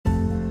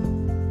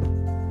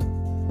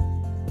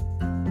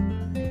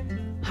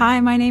Hi,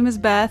 my name is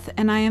Beth,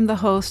 and I am the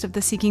host of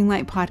the Seeking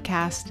Light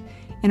podcast.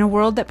 In a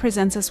world that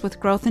presents us with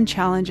growth and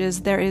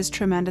challenges, there is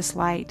tremendous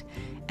light,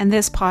 and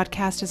this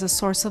podcast is a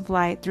source of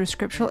light through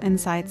scriptural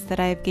insights that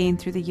I have gained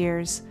through the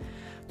years.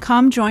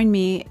 Come join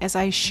me as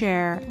I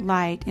share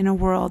light in a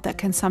world that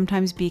can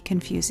sometimes be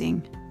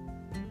confusing.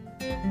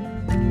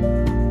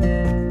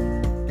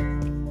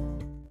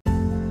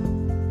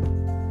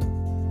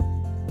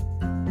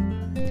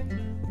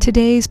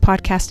 Today's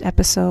podcast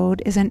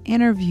episode is an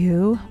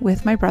interview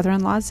with my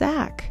brother-in-law,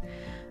 Zach.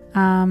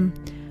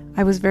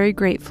 I was very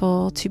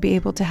grateful to be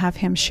able to have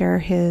him share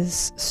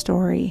his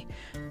story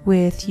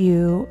with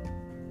you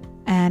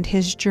and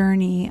his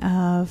journey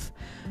of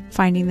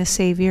finding the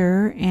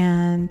Savior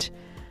and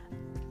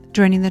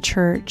joining the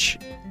church.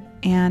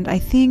 And I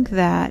think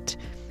that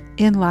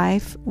in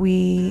life,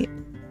 we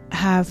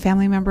have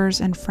family members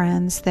and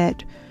friends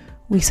that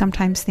we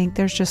sometimes think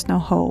there's just no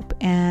hope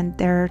and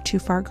they're too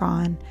far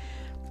gone.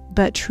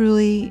 But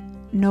truly,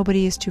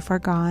 nobody is too far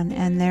gone,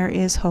 and there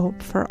is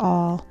hope for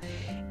all.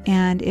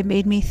 And it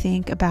made me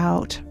think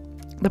about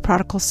the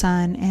prodigal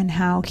son and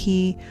how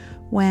he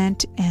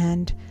went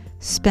and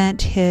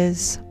spent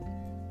his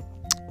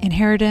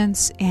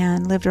inheritance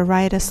and lived a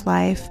riotous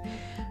life.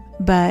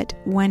 But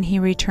when he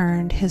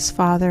returned, his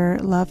father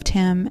loved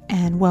him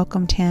and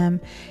welcomed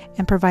him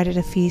and provided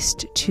a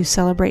feast to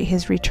celebrate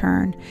his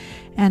return.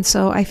 And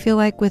so I feel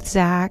like with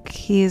Zach,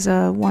 he is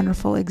a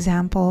wonderful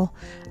example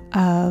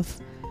of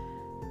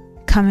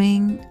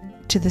coming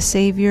to the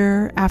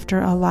Savior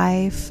after a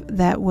life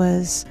that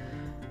was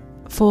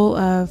full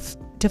of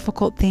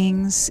difficult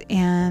things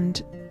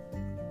and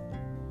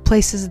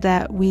places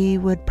that we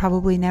would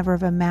probably never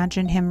have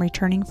imagined him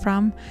returning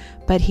from,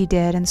 but he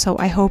did. And so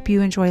I hope you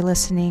enjoy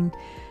listening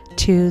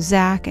to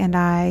Zach and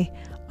I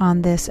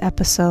on this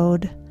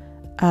episode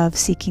of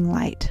Seeking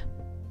Light.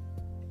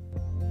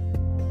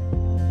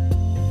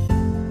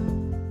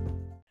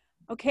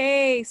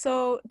 Okay,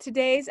 so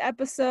today's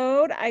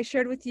episode, I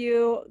shared with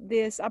you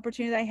this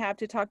opportunity that I have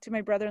to talk to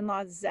my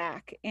brother-in-law,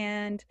 Zach.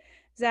 And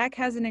Zach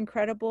has an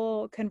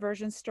incredible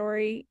conversion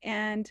story,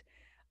 and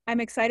I'm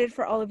excited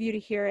for all of you to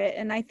hear it.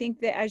 And I think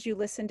that as you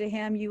listen to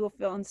him, you will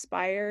feel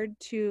inspired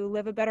to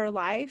live a better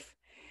life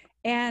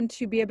and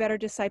to be a better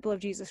disciple of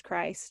Jesus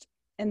Christ.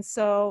 And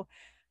so,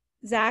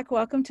 Zach,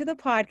 welcome to the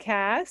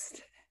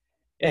podcast.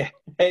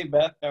 Hey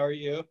Beth, how are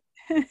you?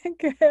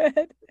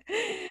 Good.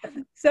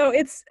 So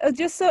it's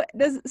just so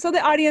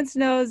the audience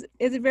knows,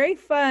 it's very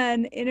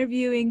fun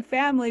interviewing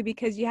family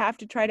because you have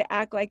to try to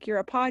act like you're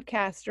a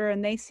podcaster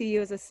and they see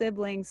you as a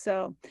sibling.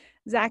 So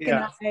Zach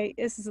and I,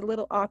 this is a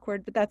little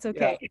awkward, but that's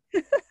okay.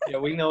 Yeah,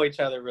 we know each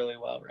other really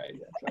well, right?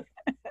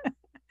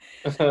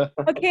 That's right.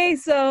 Okay,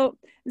 so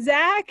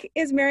Zach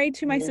is married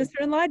to my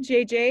sister-in-law,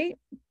 JJ.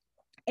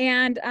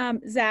 And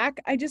Zach,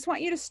 I just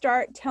want you to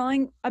start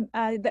telling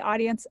the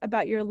audience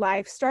about your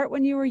life. Start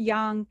when you were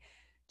young.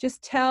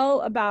 Just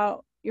tell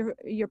about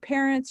your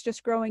parents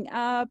just growing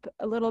up,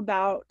 a little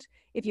about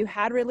if you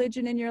had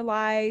religion in your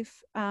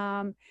life,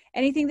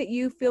 anything that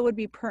you feel would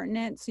be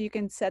pertinent so you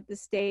can set the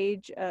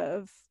stage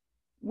of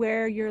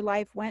where your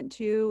life went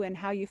to and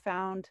how you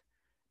found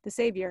the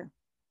Savior.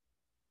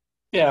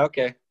 Yeah,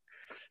 okay.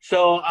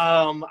 So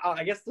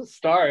I guess to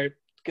start,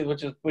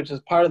 which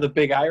is part of the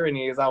big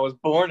irony, is I was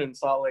born in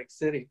Salt Lake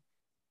City,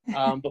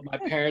 but my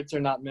parents are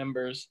not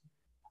members.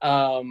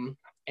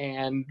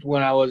 And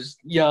when I was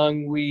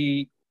young,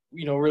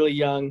 really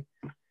young,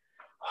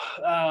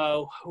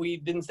 we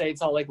didn't stay in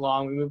Salt Lake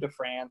long. We moved to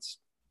France.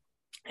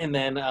 And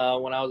then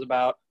when I was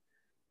about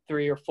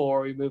 3 or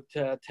 4, we moved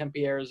to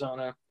Tempe,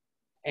 Arizona.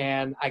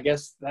 And I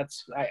guess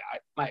that's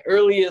my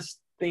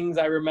earliest things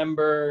I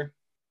remember,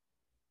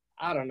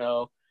 I don't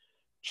know,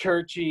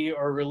 churchy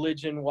or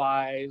religion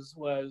wise,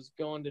 was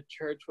going to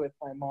church with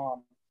my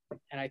mom.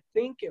 And I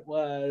think it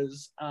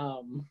was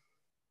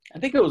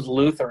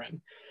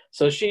Lutheran.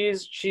 So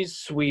she's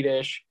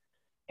Swedish,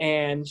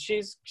 and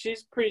she's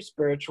pretty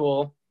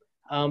spiritual,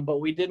 but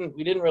we didn't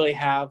really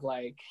have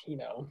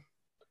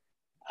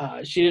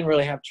she didn't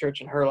really have church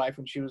in her life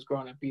when she was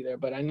growing up either.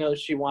 But I know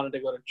she wanted to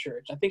go to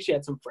church. I think she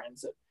had some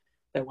friends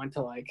that went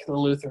to like the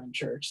Lutheran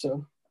church.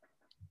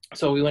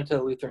 So we went to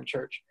the Lutheran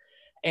church,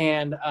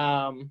 and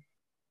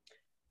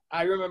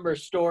I remember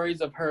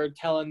stories of her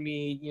telling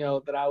me,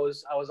 that I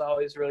was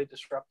always really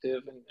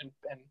disruptive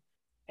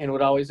and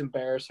would always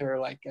embarrass her,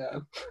 like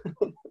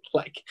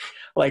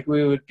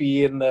we would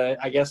be in the,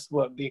 I guess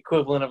what the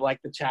equivalent of like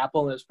the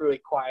chapel, and it's really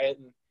quiet,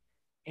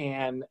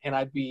 and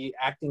I'd be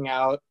acting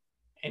out,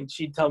 and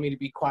she'd tell me to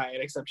be quiet,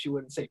 except she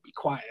wouldn't say be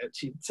quiet.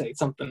 She'd say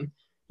something,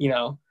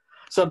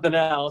 something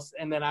else,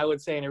 and then I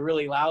would say in a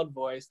really loud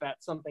voice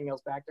that something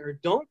else back to her,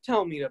 don't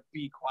tell me to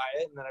be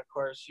quiet. And then of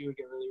course she would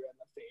get really red in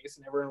the face,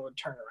 and everyone would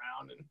turn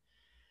around,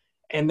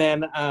 and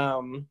then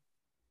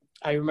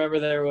I remember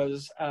there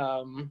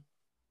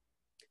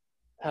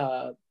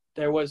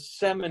was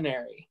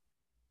seminary,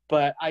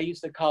 but I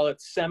used to call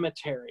it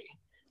cemetery.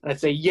 And I'd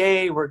say,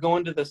 yay, we're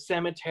going to the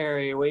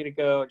cemetery, way to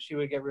go. And she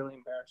would get really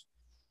embarrassed.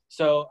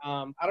 So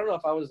I don't know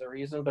if I was the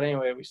reason, but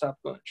anyway, we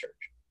stopped going to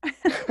church.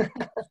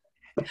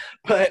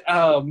 but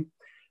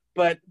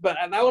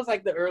that was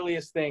like the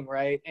earliest thing,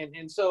 right?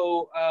 And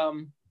so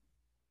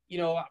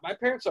my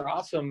parents are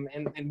awesome,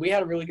 and we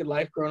had a really good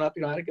life growing up.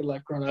 I had a good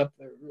life growing up.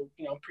 They're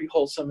pretty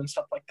wholesome and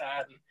stuff like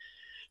that. And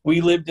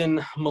we lived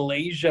in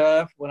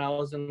Malaysia when I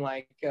was in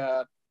like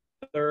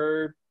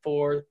third,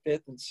 fourth,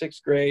 fifth, and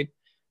sixth grade,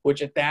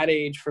 which at that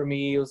age for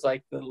me was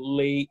like the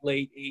late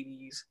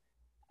 80s.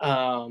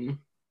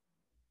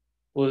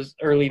 Was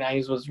early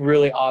 90s, was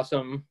really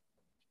awesome.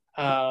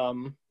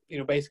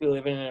 Basically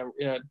living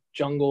in a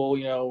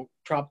jungle,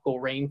 tropical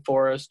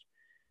rainforest.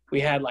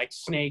 We had like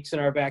snakes in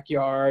our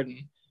backyard,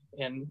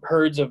 and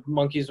herds of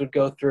monkeys would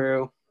go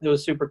through. It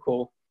was super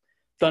cool.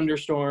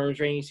 Thunderstorms,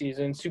 rainy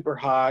season, super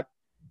hot,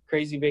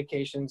 crazy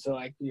vacations to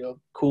like,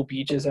 cool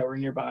beaches that were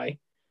nearby.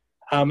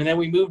 And then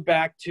we moved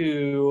back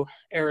to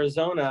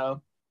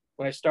Arizona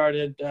when I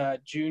started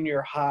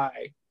junior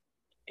high.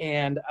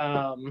 And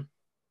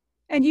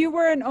you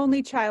were an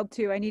only child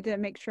too. I need to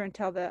make sure and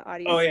tell the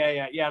audience. Oh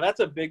yeah. That's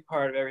a big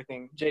part of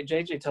everything.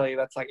 JJ tell you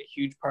that's like a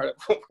huge part of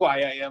why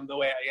I am the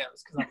way I am,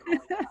 is because I'm an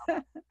only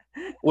child.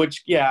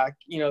 Which,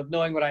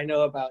 knowing what I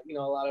know about, a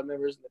lot of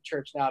members of the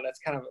church now, that's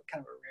kind of a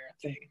rare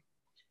thing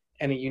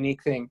and a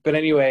unique thing. But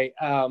anyway,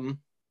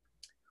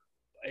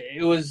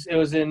 it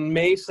was in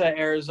Mesa,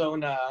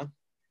 Arizona,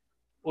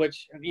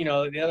 which,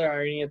 the other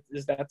irony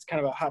is that's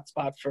kind of a hot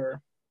spot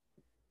for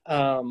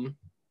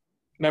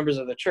members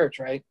of the church,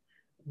 right?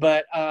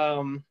 But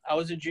I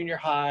was in junior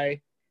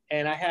high,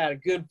 and I had a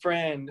good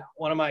friend,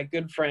 one of my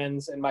good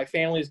friends and my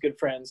family's good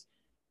friends.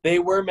 They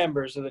were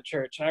members of the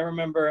church. And I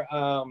remember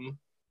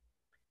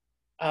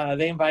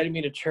they invited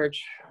me to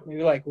church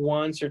maybe like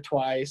once or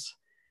twice.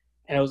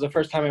 And it was the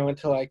first time I went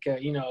to like, a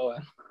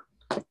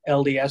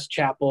LDS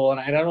chapel. And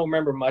I don't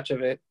remember much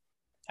of it.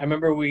 I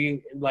remember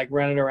we like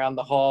running around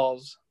the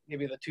halls,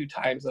 maybe the 2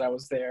 times that I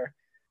was there.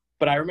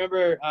 But I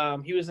remember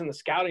he was in the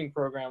scouting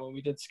program when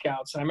we did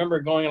scouts. And I remember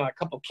going on a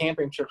couple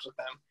camping trips with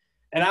them.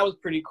 And that was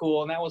pretty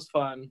cool, and that was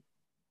fun.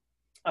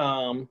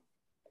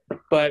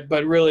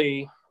 But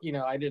really,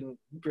 I didn't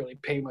really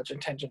pay much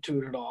attention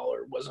to it at all,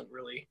 or wasn't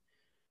really,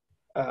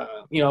 I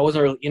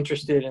wasn't really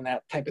interested in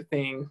that type of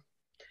thing.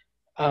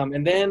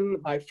 And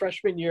then my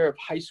freshman year of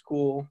high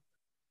school,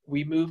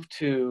 we moved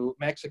to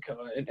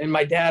Mexico. And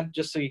my dad,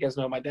 just so you guys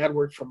know, my dad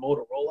worked for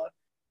Motorola,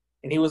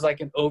 and he was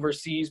like an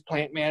overseas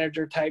plant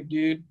manager type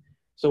dude.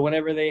 So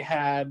whenever they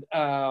had,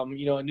 a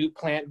new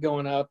plant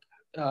going up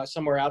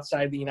somewhere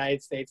outside the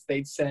United States,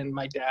 they'd send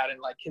my dad and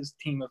like his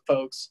team of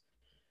folks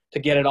to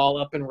get it all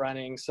up and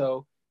running.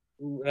 So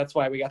that's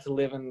why we got to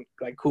live in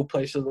like cool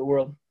places of the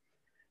world.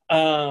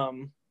 But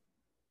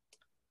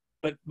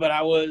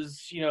I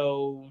was,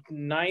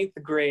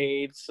 9th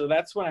grade. So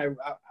that's when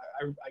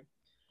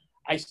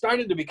I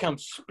started to become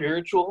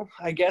spiritual,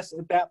 I guess,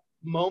 at that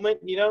moment,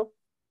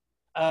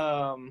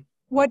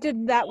 What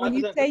did that, when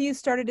you say you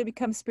started to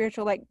become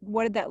spiritual, like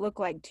what did that look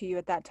like to you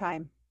at that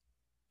time?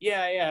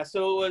 Yeah.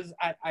 So it was,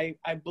 I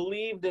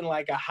believed in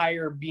like a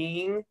higher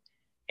being,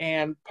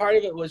 and part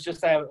of it was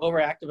just I have an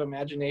overactive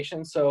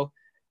imagination. So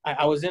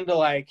I was into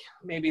like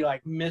maybe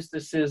like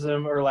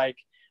mysticism or like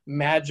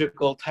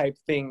magical type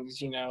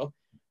things,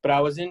 but I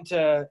was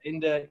into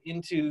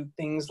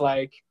things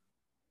like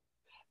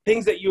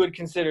things that you would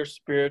consider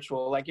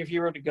spiritual. Like if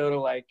you were to go to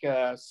like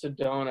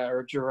Sedona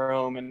or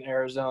Jerome in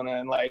Arizona,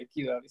 and like,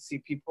 see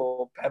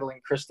people peddling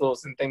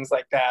crystals and things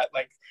like that,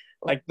 like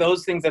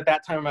those things at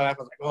that time in my life,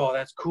 I was like, oh,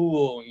 that's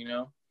cool,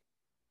 and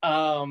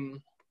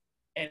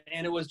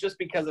it was just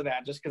because of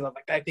that, just because I was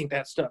like, I think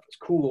that stuff is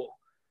cool.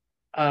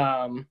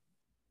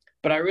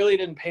 But I really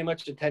didn't pay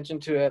much attention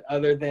to it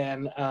other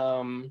than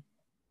I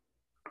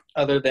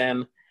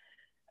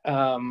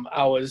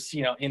was,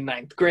 in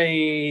 9th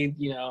grade,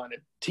 and a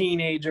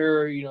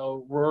teenager,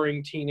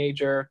 roaring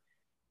teenager,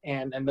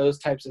 and those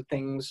types of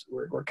things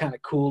were kind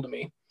of cool to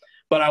me.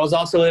 But I was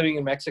also living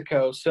in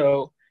Mexico,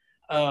 so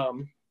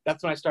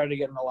that's when I started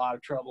getting a lot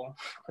of trouble,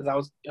 because I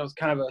was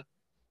kind of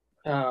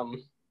a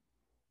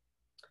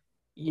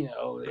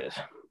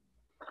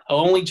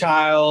only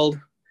child,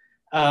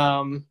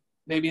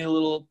 maybe a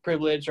little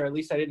privileged, or at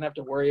least I didn't have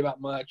to worry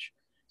about much.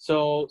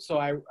 So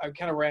I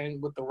kind of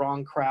ran with the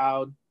wrong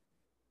crowd.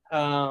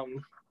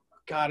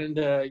 Got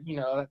into,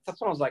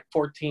 that's when I was like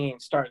 14,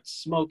 started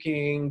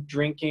smoking,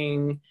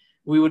 drinking.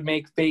 We would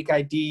make fake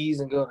IDs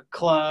and go to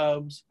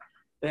clubs.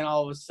 Then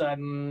all of a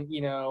sudden,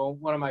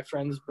 one of my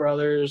friend's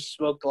brothers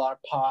smoked a lot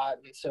of pot.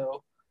 And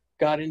so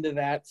got into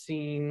that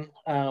scene,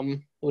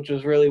 which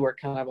was really where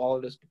kind of all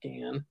of this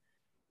began.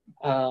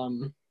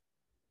 And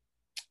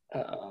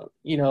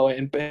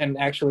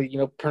actually,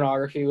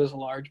 pornography was a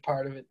large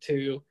part of it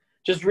too.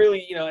 Just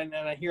really, and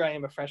here I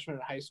am, a freshman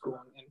in high school,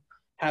 and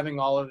having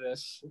all of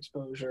this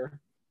exposure,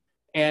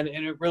 and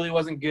it really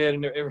wasn't good.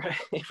 And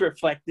it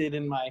reflected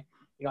in my,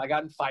 I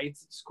got in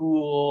fights at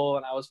school,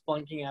 and I was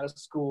flunking out of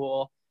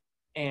school,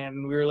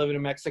 and we were living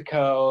in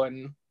Mexico,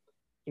 and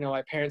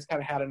my parents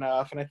kind of had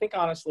enough. And I think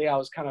honestly, I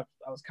was kind of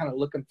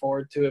looking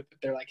forward to it, but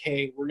they're like,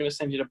 hey, we're going to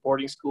send you to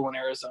boarding school in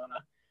Arizona.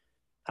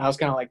 I was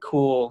kind of like,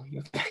 cool,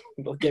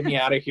 get me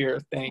out of here,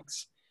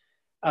 thanks.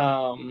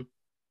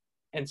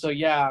 And so,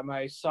 yeah,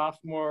 my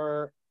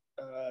sophomore,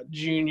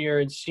 junior,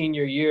 and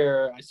senior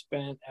year, I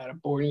spent at a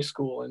boarding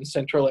school in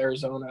central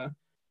Arizona,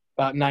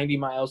 about 90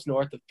 miles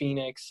north of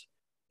Phoenix,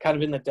 kind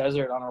of in the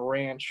desert on a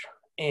ranch.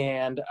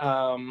 And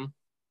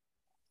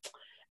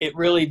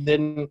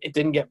it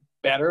didn't get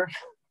better,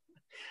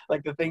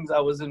 like the things I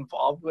was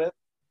involved with,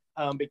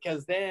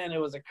 because then it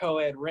was a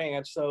co-ed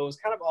ranch. So it was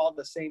kind of all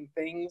the same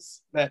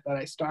things that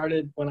I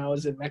started when I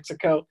was in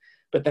Mexico,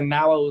 but then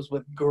now I was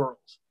with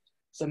girls.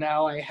 So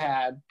now I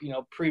had,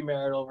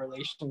 premarital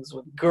relations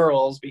with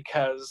girls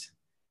because,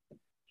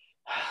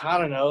 I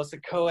don't know, it's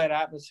a co-ed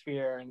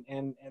atmosphere,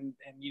 and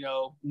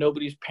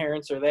nobody's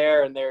parents are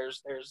there, and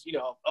there's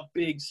a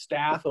big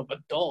staff of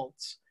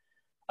adults.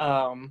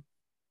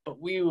 But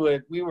we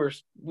were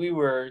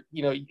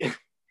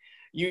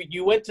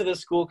you went to the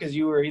school because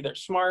you were either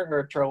smart or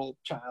a troubled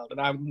child,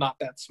 and I'm not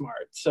that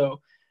smart. So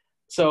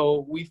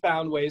we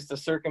found ways to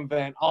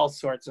circumvent all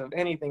sorts of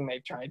anything they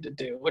tried to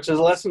do, which is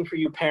a lesson for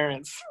you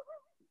parents.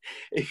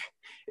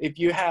 if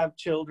you have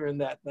children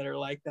that are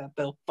like that,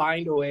 they'll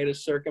find a way to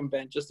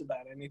circumvent just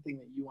about anything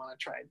that you want to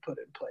try and put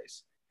in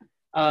place.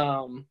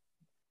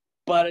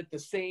 But at the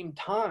same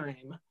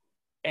time,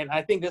 and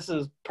I think this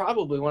is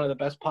probably one of the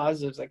best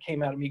positives that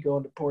came out of me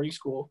going to boarding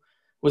school,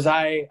 was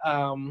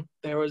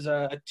there was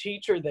a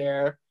teacher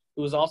there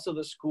who was also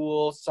the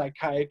school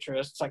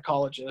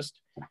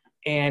psychologist,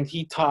 and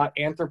he taught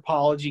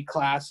anthropology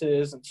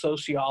classes and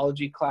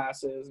sociology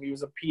classes. He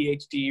was a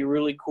PhD,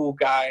 really cool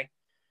guy.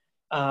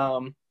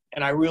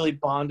 And I really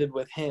bonded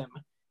with him.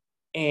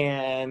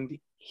 And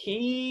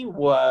he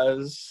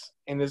was,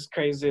 and as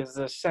crazy as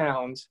this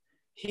sounds,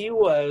 he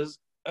was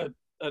a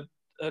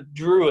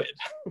druid.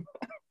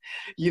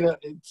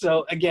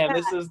 So again,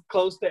 this is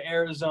close to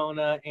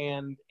Arizona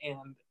and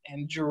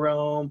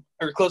Jerome,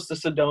 or close to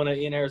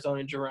Sedona in Arizona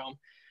and Jerome.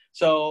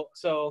 So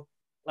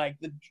like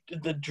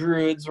the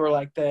druids were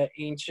like the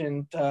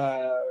ancient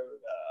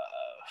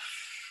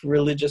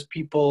religious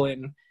people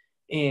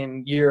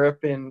in Europe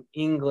and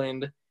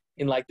England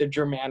in like the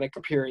Germanic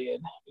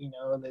period.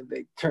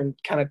 They turned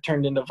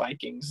into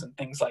Vikings and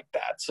things like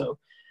that.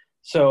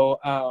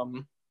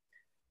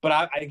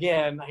 But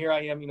here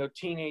I am,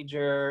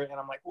 teenager, and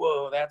I'm like,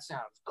 whoa, that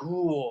sounds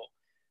cool.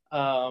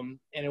 And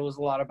it was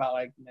a lot about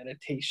like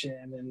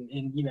meditation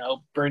and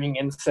burning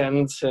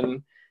incense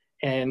and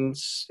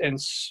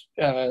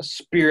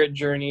spirit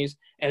journeys.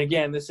 And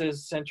again, this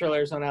is central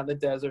Arizona out in the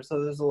desert,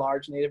 so there's a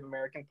large Native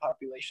American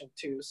population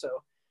too.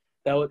 So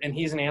and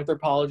he's an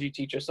anthropology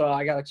teacher, so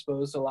I got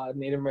exposed to a lot of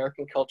Native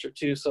American culture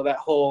too. So that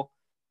whole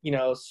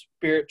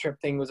spirit trip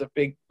thing was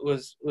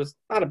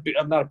not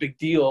a big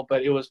deal,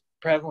 but it was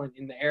prevalent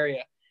in the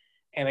area.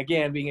 And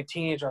again, being a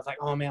teenager, I was like,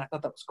 oh man, I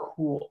thought that was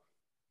cool.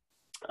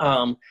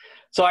 So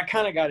I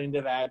kind of got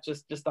into that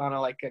just on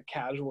a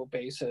casual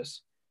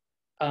basis.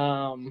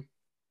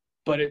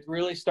 But it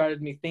really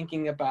started me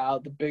thinking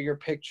about the bigger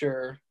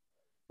picture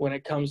when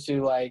it comes to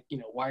why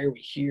are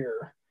we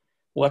here?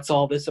 What's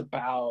all this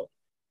about?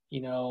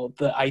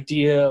 The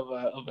idea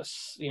of a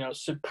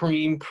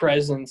supreme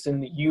presence in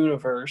the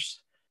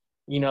universe,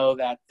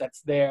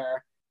 that's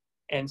there.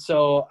 And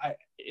so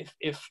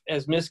if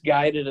as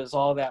misguided as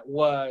all that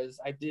was,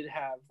 I did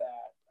have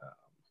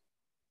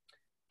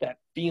that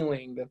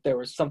feeling that there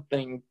was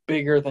something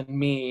bigger than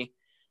me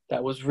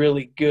that was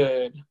really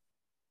good.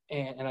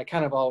 And I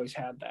kind of always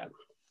had that.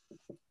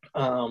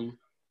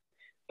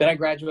 Then I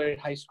graduated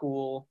high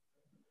school.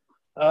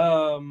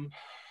 The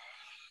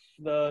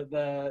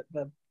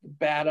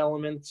bad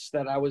elements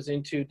that I was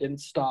into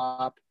didn't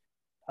stop.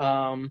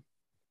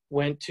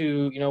 Went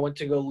to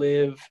go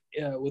live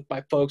with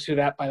my folks who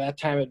by that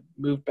time had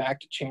moved back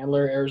to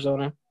Chandler,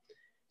 Arizona,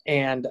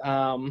 and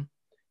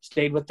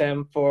stayed with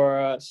them for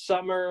a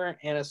summer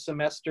and a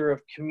semester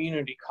of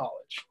community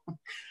college.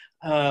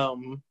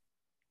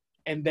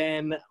 And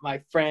then my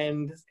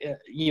friend,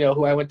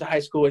 who I went to high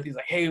school with, he's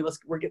like, hey, let's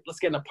get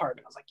an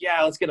apartment. I was like,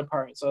 yeah, let's get an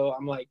apartment. So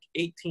I'm like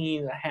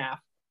 18 and a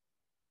half,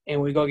 and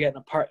we go get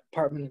an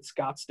apartment in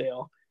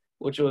Scottsdale,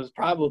 which was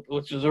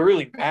a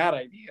really bad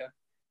idea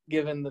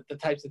given the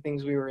types of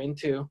things we were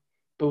into.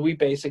 But we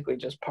basically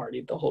just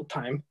partied the whole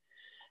time.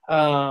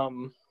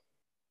 And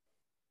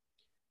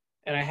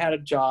I had a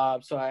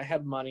job, so I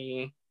had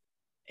money,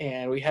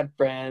 and we had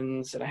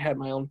friends, and I had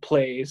my own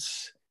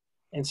place.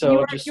 And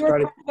so you were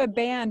part of a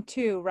band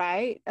too,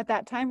 right? At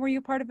that time, were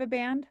you part of a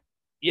band?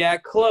 Yeah,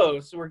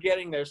 close. We're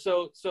getting there.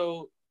 So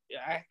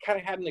I kind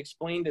of hadn't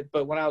explained it,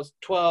 but when I was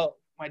 12,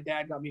 my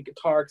dad got me a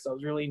guitar because I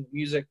was really into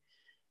music,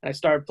 and I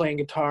started playing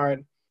guitar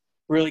and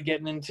really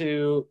getting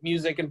into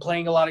music and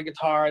playing a lot of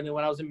guitar. And then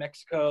when I was in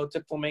Mexico,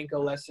 took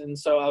flamenco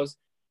lessons. So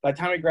by the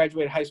time I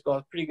graduated high school, I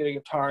was pretty good at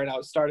guitar, and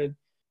I started,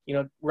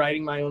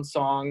 writing my own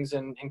songs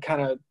and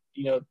kind of,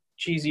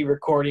 cheesy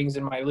recordings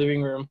in my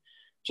living room,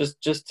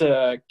 just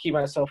to keep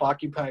myself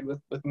occupied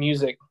with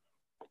music.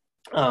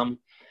 But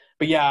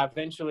yeah,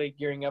 eventually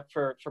gearing up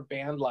for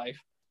band life.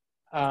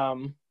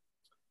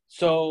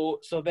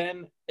 So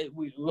then it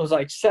was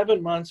like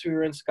 7 months we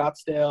were in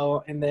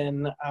Scottsdale, and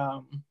then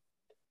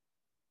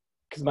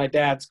because because my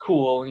dad's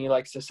cool and he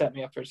likes to set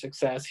me up for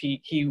success.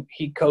 He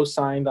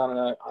co-signed on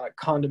a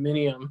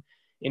condominium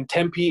in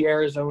Tempe,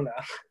 Arizona,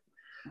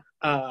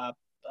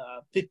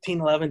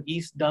 1511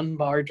 East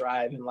Dunbar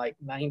Drive in like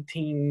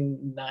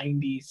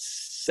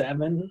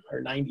 1997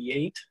 or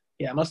 98.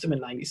 Yeah, it must have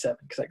been 97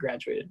 because I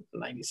graduated in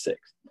 96.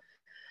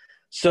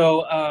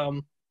 So a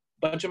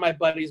bunch of my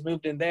buddies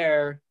moved in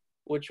there,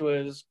 which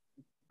was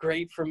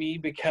great for me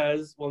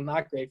because, well,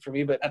 not great for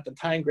me, but at the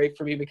time great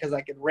for me because I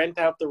could rent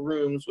out the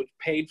rooms, which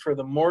paid for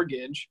the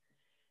mortgage,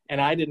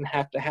 and I didn't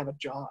have to have a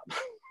job.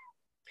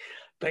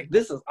 Like,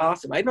 this is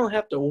awesome. I don't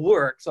have to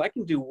work, so I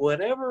can do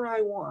whatever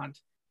I want.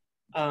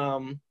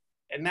 And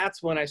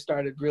that's when I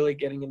started really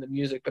getting into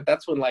music, but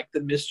that's when like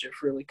the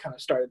mischief really kind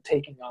of started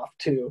taking off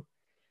too.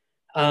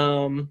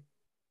 And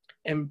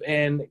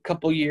a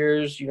couple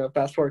years,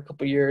 fast forward a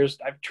couple years,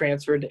 I've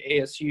transferred to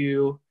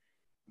ASU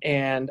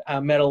and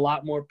met a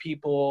lot more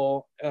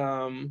people.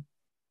 And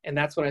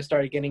that's when I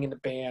started getting into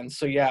bands.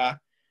 So yeah,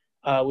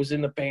 was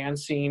in the band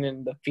scene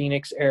in the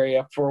Phoenix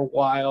area for a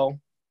while,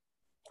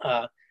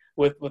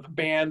 with a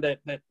band that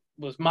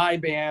was my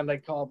band. I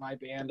call it my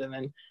band, and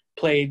then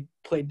played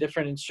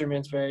different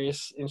instruments,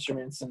 various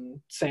instruments, and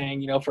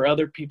sang, for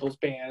other people's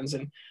bands,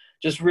 and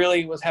just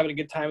really was having a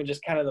good time. And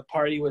just kind of the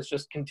party was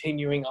just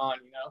continuing on,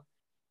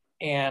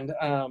 and we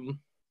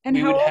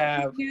how would old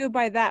have. were you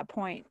by that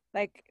point?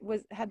 Like,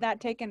 did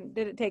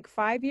it take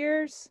 5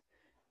 years?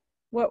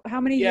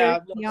 How many years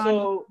beyond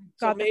so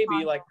got the maybe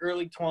condo? like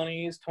early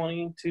 20s,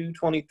 22,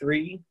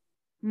 23,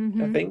 I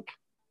Mhm. think.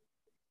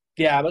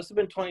 Yeah, it must have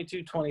been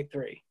 22,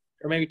 23,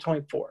 or maybe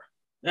 24.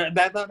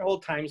 That whole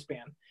time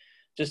span.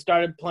 Just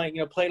started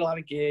playing, played a lot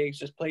of gigs,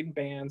 just played in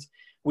bands.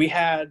 We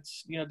had,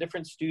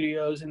 different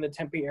studios in the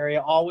Tempe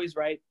area, always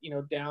right,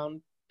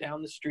 down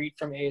the street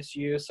from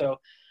ASU. So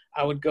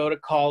I would go to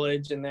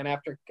college, and then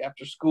after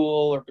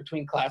school or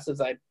between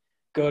classes, I'd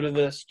go to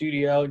the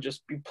studio and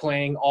just be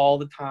playing all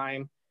the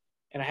time.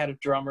 And I had a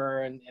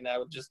drummer, and I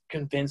would just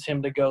convince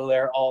him to go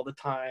there all the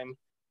time.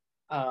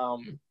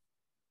 And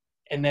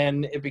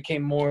then it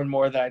became more and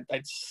more that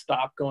I'd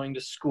stop going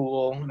to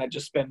school, and I'd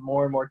just spend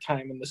more and more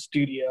time in the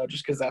studio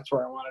just because that's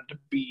where I wanted to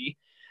be.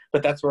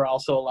 But that's where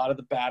also a lot of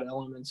the bad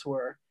elements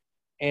were.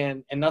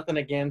 And nothing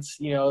against,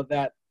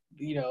 that,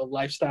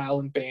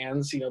 lifestyle in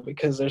bands,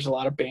 because there's a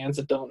lot of bands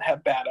that don't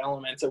have bad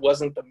elements. It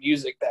wasn't the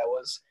music that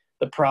was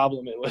the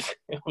problem. It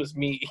was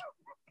me.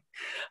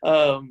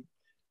 But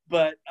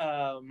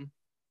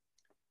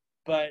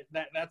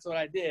that's what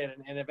I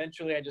did. And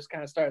eventually I just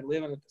kind of started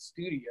living at the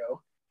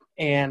studio,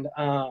 and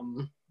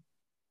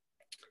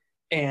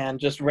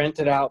just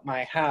rented out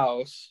my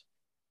house,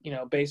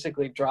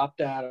 basically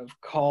dropped out of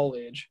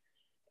college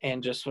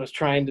and just was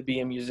trying to be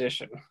a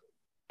musician,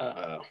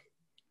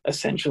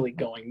 essentially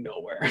going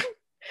nowhere.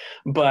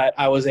 But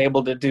I was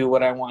able to do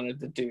what I wanted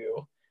to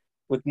do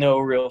with no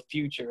real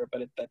future.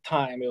 But at that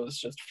time, it was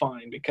just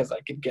fine because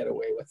I could get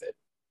away with it.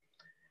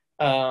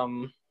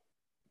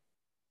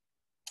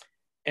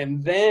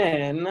 And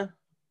then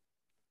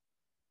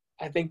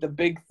I think the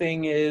big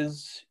thing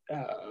is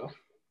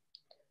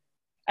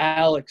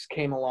Alex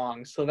came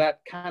along. So that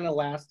kind of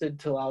lasted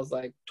till I was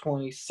like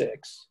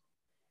 26.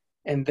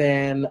 And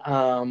then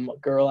a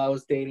girl I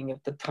was dating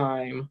at the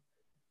time,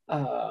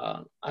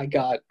 I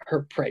got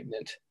her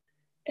pregnant.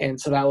 And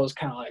so that was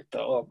kind of like the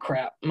oh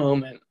crap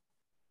moment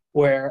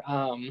where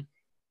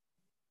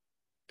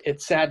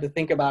it's sad to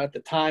think about at the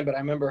time, but I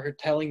remember her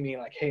telling me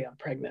like, hey, I'm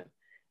pregnant.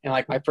 And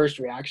like my first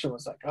reaction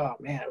was like, oh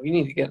man, we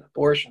need to get an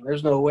abortion.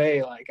 There's no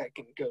way like I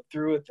can go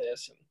through with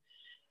this.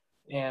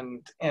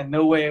 And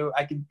no way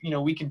I could,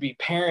 we could be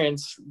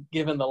parents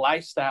given the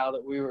lifestyle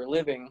that we were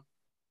living.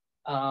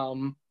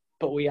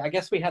 But I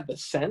guess we had the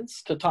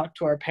sense to talk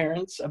to our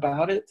parents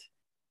about it.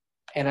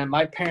 And then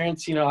my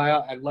parents,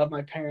 I love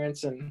my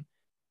parents, and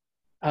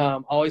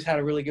always had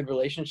a really good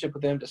relationship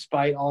with them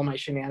despite all my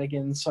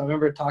shenanigans. So I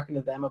remember talking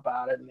to them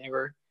about it, and they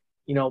were,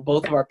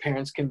 both of our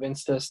parents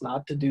convinced us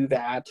not to do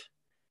that.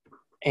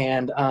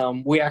 And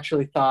we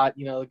actually thought,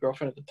 the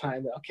girlfriend at the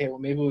time, that, okay, well,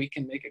 maybe we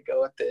can make a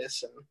go at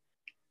this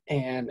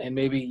and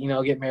maybe,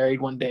 get married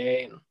one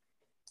day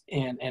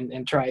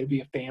and try to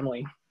be a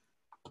family.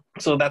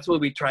 So that's what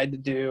we tried to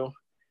do.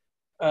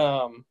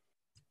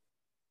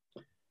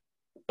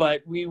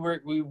 But we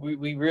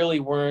really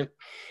weren't,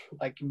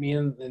 like, me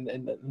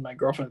and my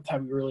girlfriend at the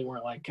time, we really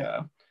weren't like,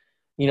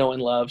 in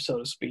love, so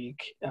to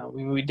speak.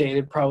 We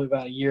dated probably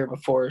about a year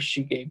before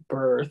she gave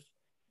birth.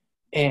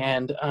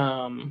 And,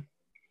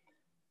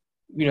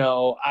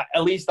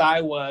 at least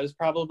I was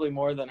probably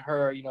more than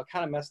her,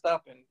 kind of messed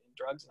up in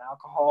drugs and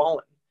alcohol.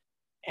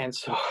 And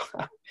so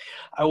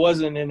I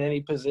wasn't in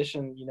any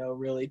position,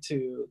 really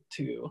to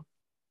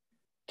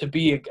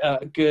be a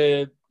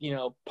good,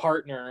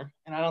 partner.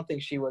 And I don't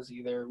think she was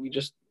either. We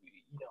just,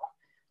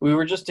 we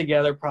were just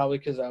together probably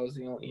because I was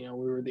the only,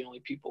 we were the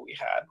only people we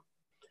had.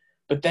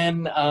 But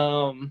then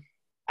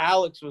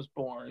Alex was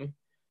born,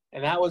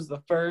 and that was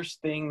the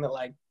first thing that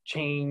like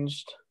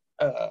changed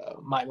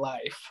my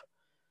life.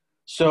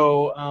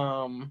 So,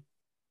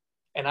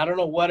 and I don't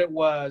know what it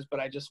was, but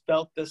I just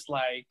felt this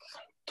like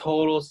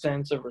total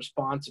sense of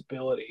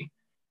responsibility.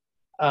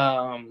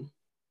 And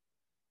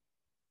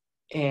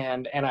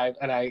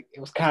I it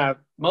was kind of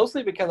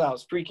mostly because I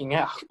was freaking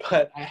out,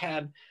 but I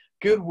had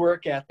good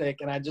work ethic,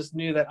 and I just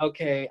knew that,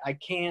 okay,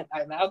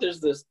 now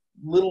there's this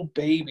little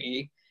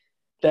baby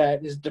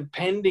that is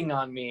depending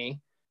on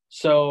me.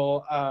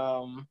 So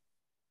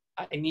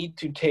I need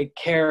to take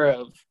care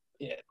of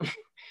it.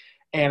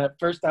 And at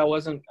first I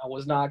was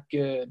not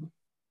good.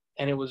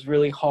 And it was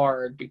really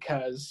hard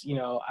because,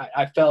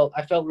 I felt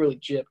really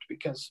gypped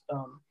because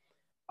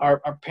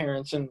our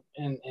parents and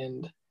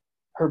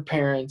her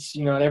parents,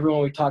 and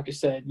everyone we talked to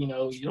said,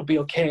 you'll be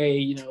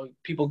okay.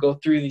 People go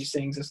through these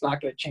things. It's not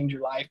going to change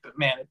your life. But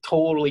man, it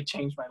totally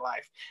changed my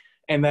life.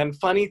 And then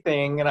funny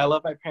thing, and I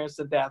love my parents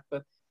to death,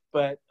 but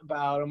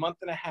about a month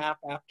and a half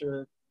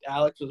after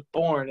Alex was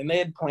born, and they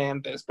had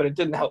planned this, but it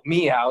didn't help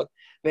me out.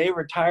 They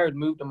retired,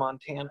 moved to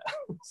Montana.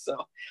 So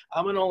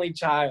I'm an only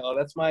child.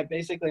 That's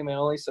basically my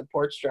only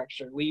support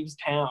structure, leaves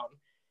town.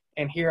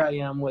 And here I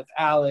am with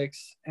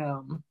Alex.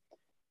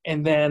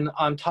 And then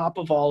on top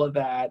of all of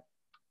that,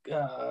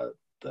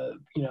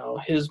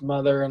 his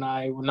mother and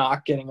I were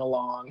not getting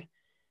along.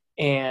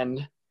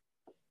 And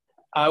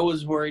I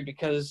was worried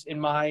because in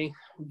my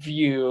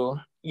view,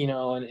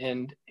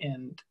 and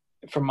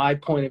from my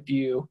point of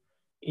view,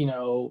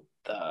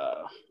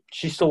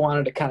 she still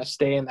wanted to kind of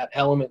stay in that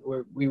element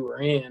where we were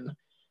in,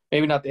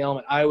 maybe not the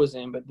element I was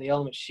in, but the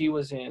element she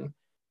was in.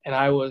 And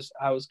I was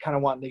kind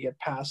of wanting to get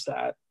past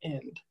that.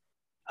 And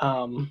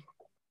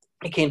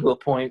it came to a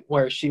point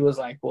where she was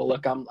like, well,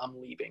 look, I'm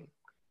leaving.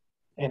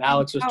 And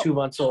Alex was 2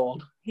 months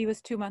old. He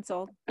was 2 months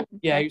old.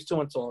 Yeah, he was 2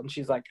 months old. And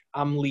she's like,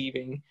 I'm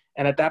leaving.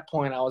 And at that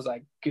point I was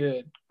like,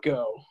 good,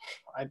 go.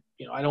 I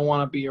don't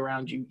want to be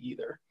around you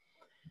either.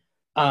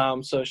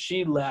 So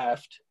she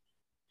left.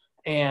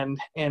 And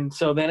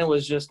so then it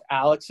was just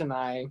Alex and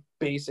I,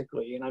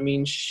 basically. And I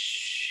mean,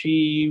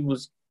 she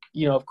was,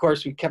 of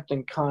course we kept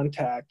in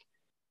contact,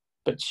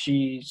 but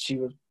she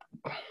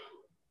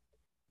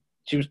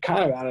was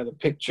kind of out of the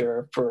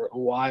picture for a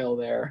while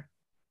there.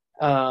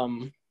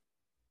 And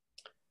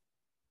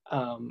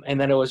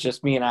then it was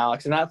just me and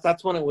Alex, and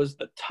that's when it was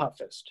the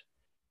toughest.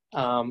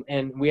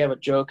 And we have a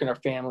joke in our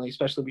family,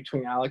 especially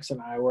between Alex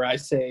and I, where I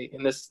say,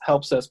 and this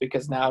helps us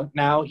because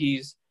now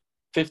he's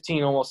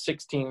 15, almost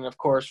 16. And of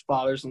course,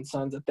 fathers and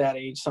sons at that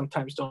age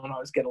sometimes don't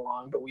always get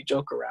along, but we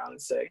joke around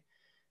and say,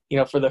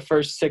 for the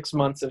first 6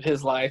 months of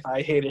his life,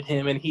 I hated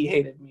him and he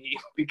hated me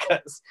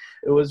because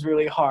it was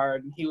really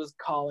hard. And he was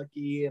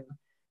colicky, and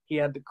he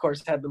had, of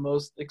course, had the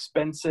most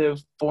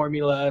expensive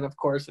formula. And of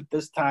course, at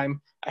this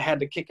time, I had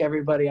to kick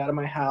everybody out of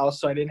my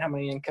house, so I didn't have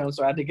any income.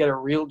 So I had to get a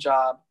real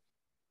job.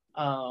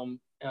 And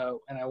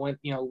I went,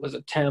 was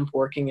a temp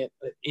working at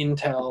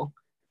Intel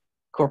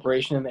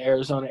Corporation in the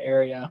Arizona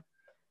area.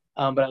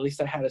 But at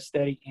least I had a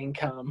steady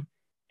income.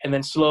 And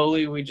then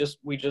slowly we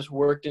just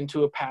worked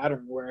into a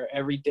pattern where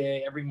every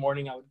day, every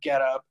morning I would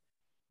get up,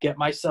 get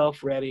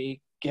myself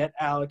ready, get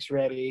Alex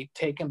ready,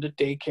 take him to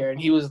daycare.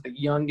 And he was the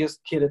youngest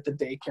kid at the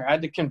daycare. I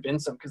had to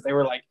convince him because they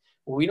were like,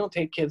 well, we don't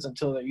take kids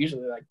until they're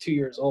usually like 2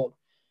 years old.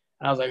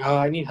 And I was like, oh,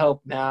 I need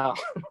help now.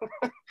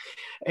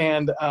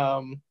 And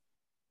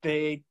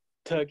they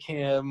took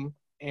him,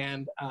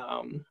 and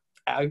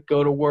I'd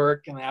go to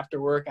work, and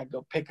after work I'd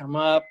go pick him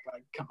up.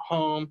 I'd come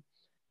home.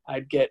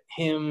 I'd get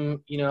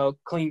him,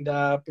 cleaned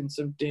up and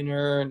some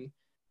dinner,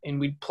 and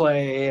we'd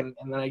play, and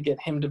then I'd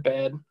get him to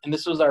bed. And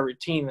this was our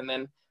routine. And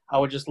then I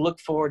would just look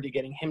forward to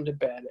getting him to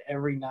bed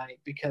every night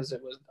because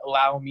it would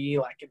allow me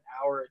like an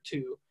hour or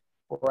two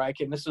where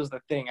this was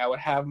the thing, I would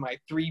have my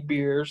 3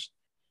 beers,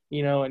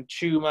 and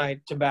chew my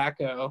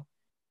tobacco,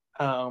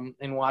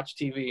 and watch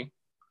TV.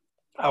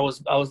 I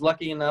was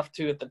lucky enough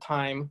to, at the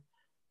time,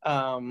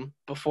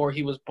 before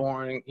he was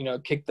born,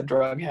 kick the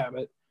drug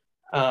habit.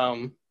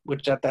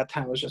 Which at that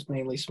time was just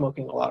mainly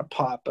smoking a lot of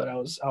pot, but I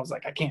was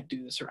like, I can't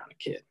do this around a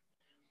kid.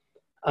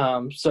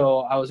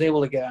 So I was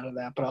able to get out of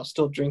that, but I was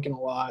still drinking a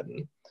lot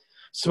and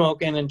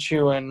smoking and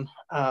chewing.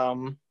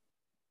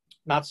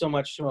 Not so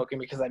much smoking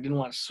because I didn't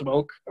want to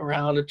smoke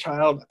around a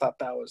child. I thought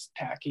that was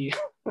tacky.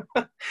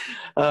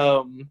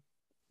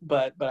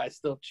 But I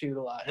still chewed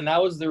a lot. And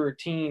that was the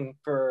routine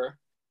for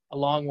a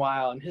long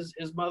while. And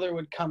his mother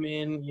would come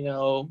in,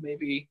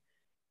 maybe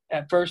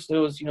at first it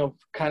was,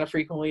 kind of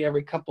frequently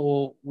every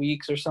couple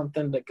weeks or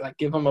something, to like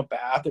give him a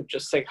bath or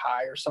just say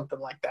hi or something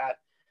like that.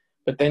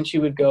 But then she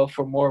would go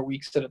for more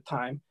weeks at a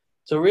time.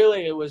 So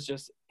really it was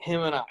just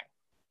him and I.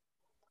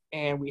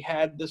 And we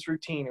had this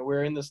routine, and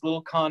we're in this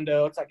little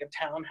condo. It's like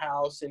a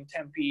townhouse in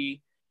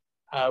Tempe.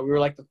 We were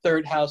like the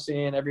third house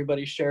in.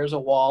 Everybody shares a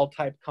wall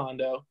type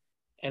condo.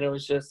 And it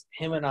was just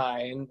him and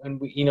I.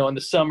 And we, in the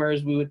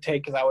summers we would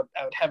take, because I would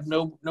have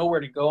nowhere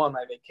to go on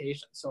my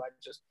vacation. So I'd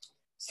just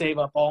save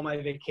up all my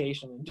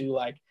vacation and do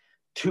like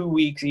 2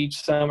 weeks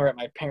each summer at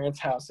my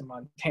parents' house in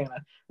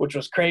Montana, which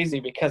was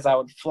crazy because I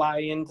would fly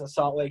into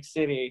Salt Lake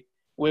City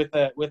with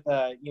a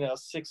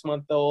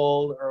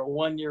 6-month-old or a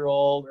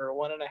 1-year-old or a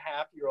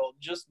 1.5-year-old,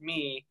 just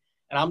me.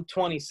 And I'm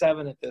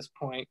 27 at this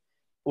point,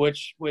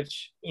 which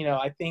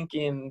I think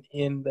in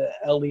the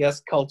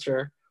LDS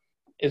culture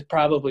is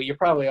probably, you're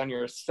probably on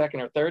your second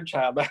or third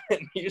child by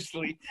then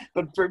usually.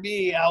 But for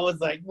me, I was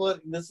like, what,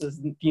 this is,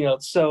 you know,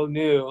 so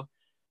new.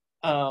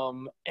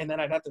 And then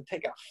I'd have to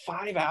take a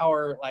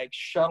 5-hour like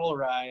shuttle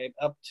ride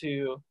up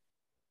to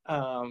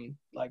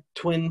like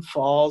Twin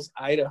Falls,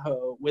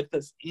 Idaho with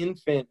this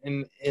infant,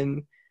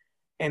 and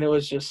it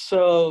was just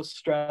so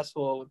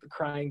stressful with the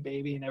crying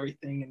baby and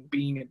everything and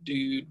being a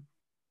dude.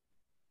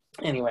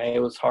 Anyway, it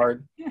was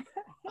hard.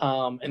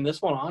 And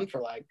this went on for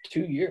like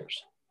 2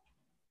 years.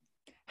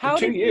 How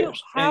did you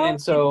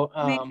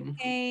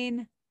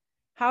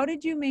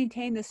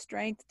maintain the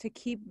strength to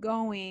keep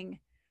going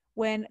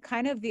when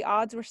kind of the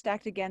odds were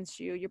stacked against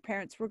you? Your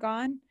parents were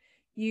gone.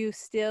 You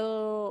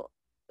still,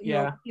 you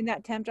know, in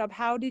that temp job.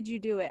 How did you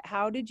do it?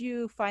 How did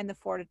you find the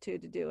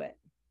fortitude to do it?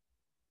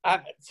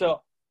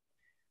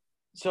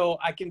 So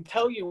I can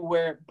tell you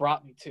where it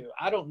brought me to.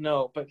 I don't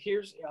know, but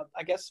here's,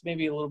 I guess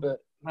maybe a little bit,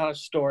 not a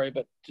story,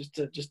 but just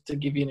to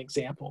give you an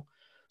example.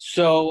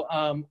 So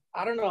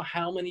I don't know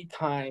how many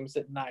times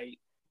at night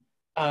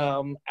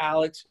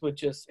Alex would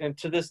just, and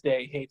to this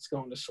day hates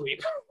going to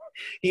sleep.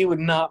 He would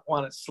not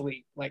want to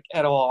sleep, like,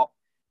 at all.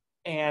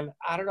 And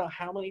I don't know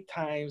how many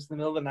times in the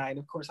middle of the night,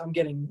 of course I'm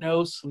getting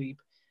no sleep,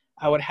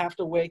 I would have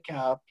to wake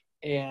up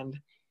and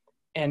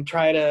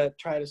try to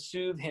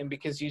soothe him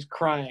because he's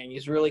crying.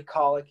 He's really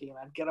colicky, and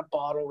I'd get a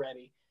bottle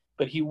ready,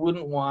 but he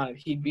wouldn't want it.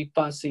 He'd be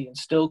fussy and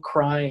still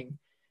crying.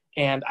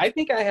 And I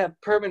think I have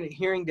permanent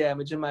hearing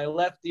damage in my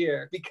left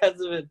ear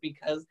because of it,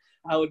 because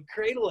I would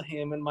cradle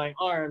him in my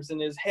arms and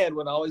his head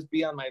would always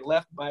be on my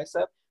left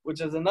bicep,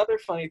 which is another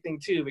funny thing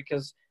too,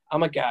 because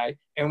I'm a guy.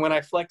 And when I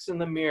flex in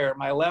the mirror,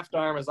 my left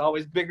arm is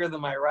always bigger than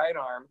my right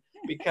arm,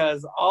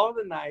 because all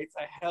the nights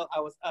I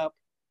was up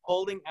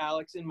holding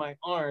Alex in my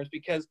arms,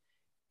 because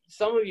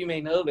some of you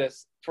may know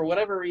this, for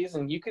whatever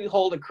reason, you could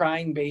hold a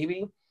crying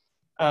baby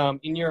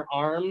in your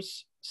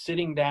arms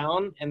sitting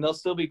down and they'll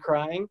still be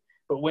crying.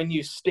 But when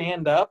you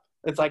stand up,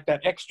 it's like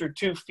that extra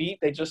 2 feet,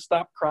 they just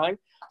stop crying.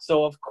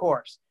 So of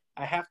course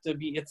I have to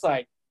be, it's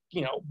like,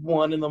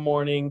 1 in the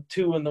morning,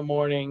 2 in the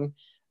morning,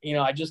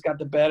 I just got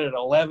to bed at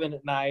 11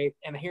 at night.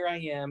 And here I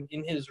am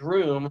in his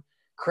room,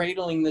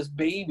 cradling this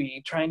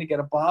baby, trying to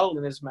get a bottle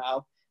in his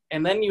mouth.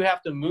 And then you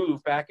have to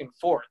move back and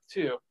forth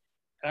too.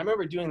 And I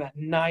remember doing that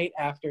night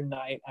after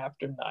night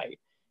after night.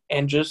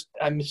 And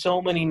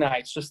so many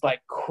nights just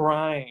like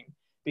crying,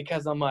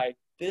 because I'm like,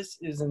 this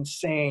is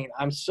insane.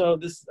 I'm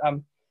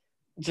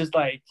just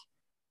like,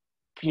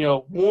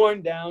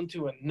 worn down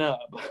to a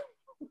nub.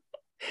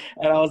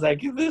 And I was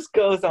like, if this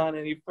goes on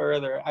any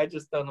further, I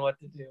just don't know what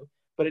to do.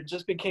 But it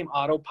just became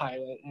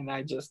autopilot.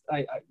 And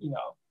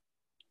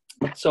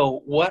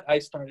so what I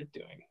started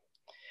doing,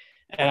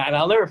 and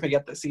I'll never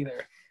forget this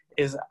either,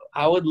 is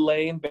I would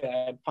lay in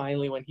bed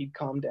finally when he'd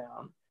calm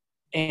down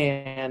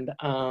and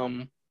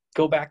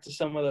go back to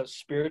some of those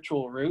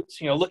spiritual roots.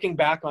 Looking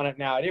back on it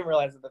now, I didn't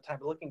realize at the time,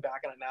 but looking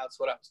back on it now, it's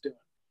what I was doing.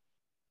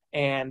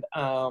 And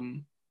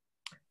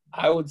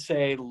I would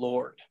say,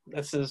 Lord,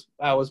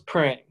 I was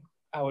praying.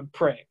 I would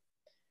pray.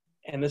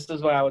 And this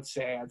is what I would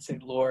say. I'd say,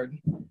 Lord,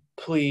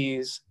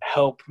 please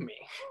help me.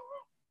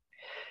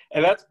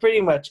 And that's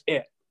pretty much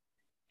it.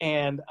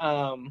 And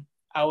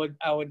I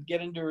would get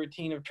into a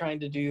routine of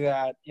trying to do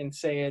that and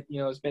say it,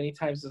 as many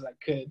times as I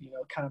could,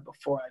 kind of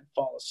before I'd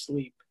fall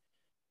asleep.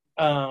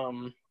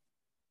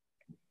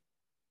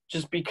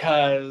 Just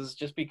because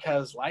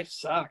life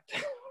sucked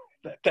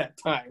at that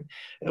time.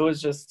 It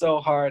was just so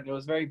hard. It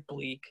was very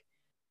bleak.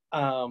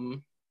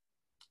 And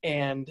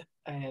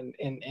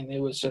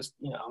it was just,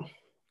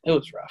 it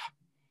was rough.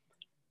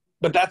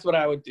 But that's what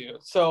I would do.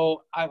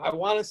 So I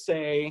want to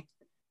say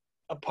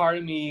a part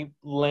of me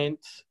leaned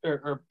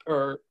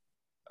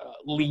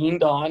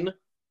on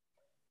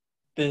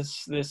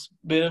this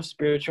bit of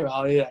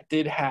spirituality that I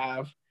did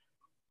have,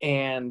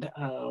 and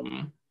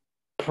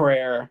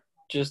prayer,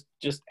 just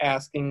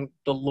asking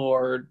the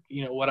Lord,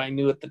 what I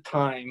knew at the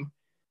time,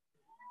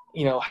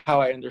 how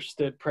I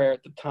understood prayer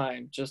at the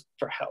time, just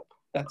for help.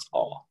 That's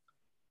all.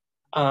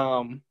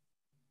 And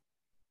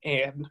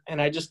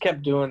I just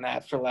kept doing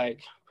that for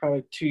like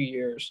probably 2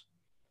 years,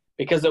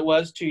 because it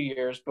was 2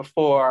 years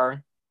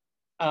before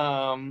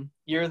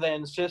your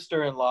then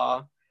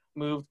sister-in-law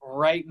moved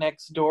right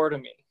next door to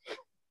me.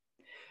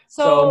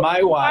 So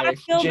my wife,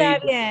 fill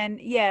that in.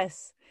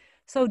 Yes.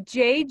 So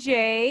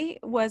JJ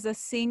was a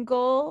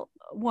single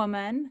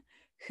woman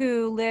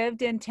who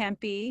lived in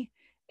Tempe,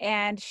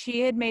 and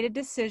she had made a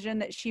decision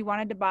that she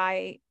wanted to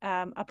buy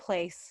a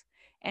place,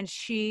 and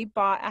she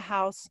bought a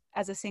house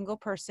as a single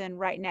person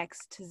right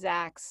next to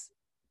Zach's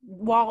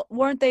wall.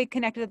 Weren't they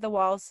connected at the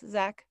walls,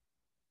 Zach?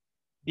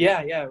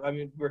 Yeah. I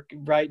mean, we're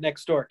right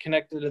next door,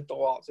 connected at the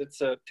walls. It's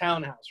a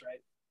townhouse,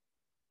 right?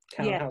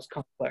 Townhouse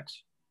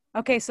complex.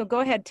 Okay, so go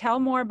ahead. Tell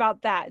more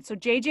about that. So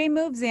JJ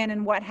moves in,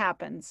 and what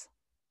happens?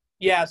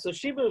 Yeah, so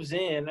she moves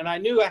in, and I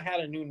knew I had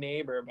a new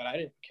neighbor, but I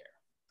didn't care.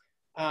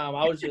 I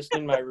was just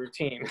in my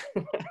routine.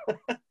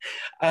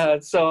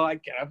 So I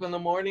get up in the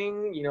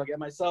morning, get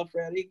myself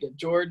ready, get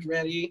George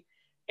ready,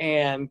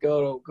 and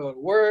go to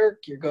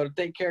work. You go to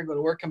daycare, go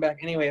to work, come back.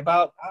 Anyway,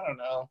 about, I don't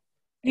know,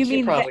 And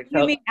she probably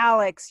you mean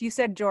Alex. You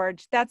said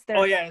George. That's their.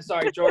 Oh yeah,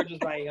 sorry. George is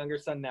my younger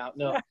son now.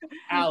 No,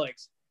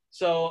 Alex.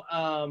 So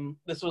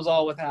this was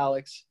all with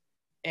Alex,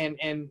 and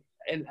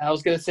I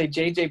was gonna say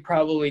JJ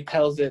probably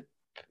tells it.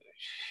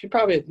 She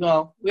probably,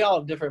 well, we all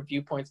have different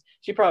viewpoints.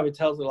 She probably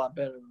tells it a lot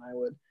better than I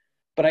would,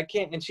 but I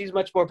can't. And she's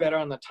much more better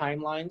on the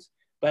timelines.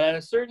 But at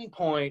a certain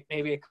point,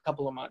 maybe a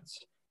couple of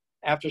months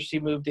after she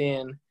moved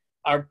in,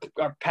 our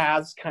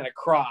paths kind of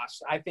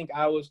crossed. I think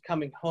I was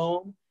coming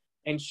home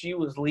and she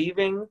was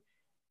leaving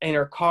in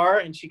her car,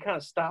 and she kind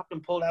of stopped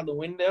and pulled out the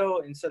window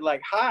and said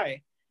like,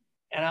 "Hi."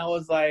 And I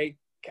was like,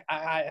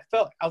 I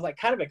was like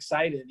kind of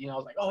excited, you know. I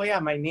was like, "Oh yeah,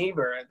 my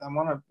neighbor. I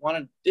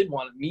did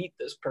want to meet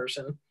this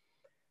person."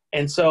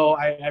 And so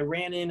I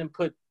ran in and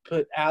put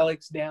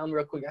Alex down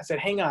real quick. I said,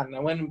 "Hang on." And I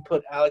went and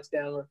put Alex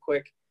down real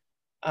quick.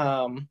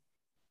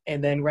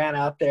 And then ran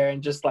out there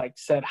and just like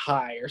said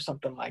hi or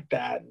something like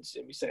that. And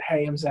so we said,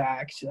 "Hey, I'm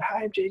Zach." She said,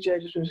 "Hi, I'm JJ. I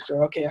just was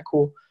okay, yeah,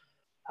 cool.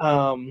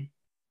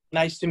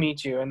 Nice to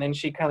meet you." And then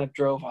she kind of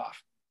drove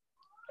off.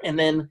 And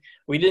then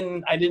I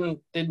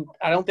don't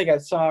think I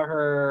saw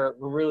her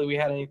really. We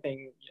had anything,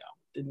 you know,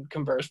 didn't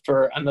converse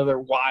for another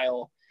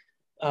while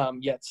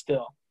yet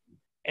still.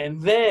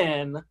 And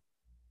then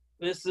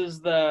this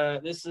is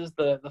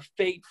the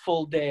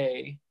fateful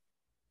day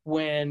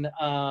when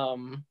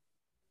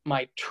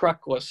my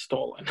truck was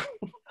stolen.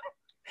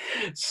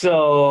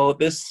 So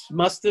this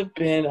must have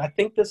been, I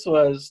think this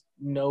was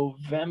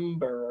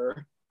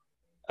November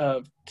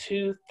of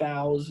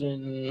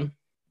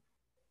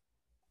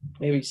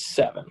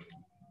 2007.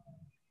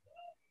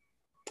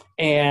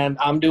 And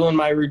I'm doing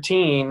my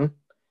routine,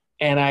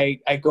 and I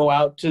go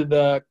out to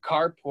the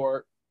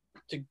carport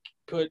to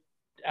put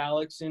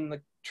Alex in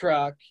the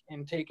truck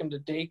and take him to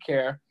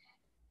daycare.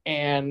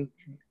 And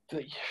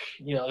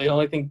the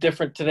only thing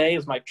different today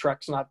is my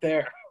truck's not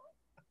there.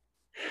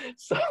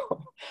 So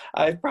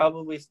I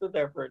probably stood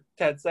there for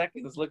 10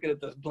 seconds looking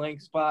at this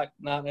blank spot,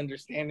 not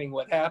understanding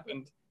what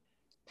happened.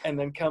 And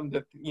then come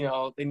to,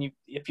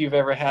 if you've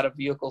ever had a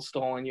vehicle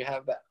stolen, you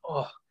have that,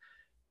 oh,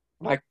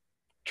 my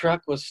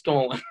truck was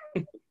stolen.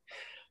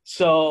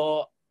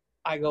 So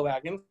I go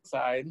back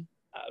inside.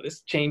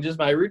 This changes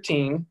my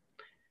routine.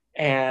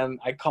 And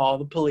I call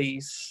the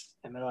police,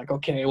 and they're like,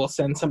 "Okay, we'll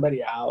send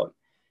somebody out."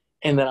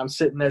 And then I'm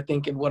sitting there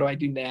thinking, what do I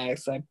do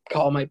next? I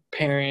call my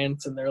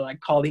parents, and they're like,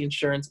 "Call the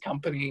insurance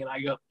company." And I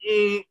go,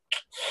 you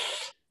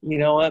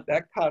know what?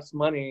 That costs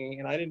money.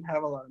 And I didn't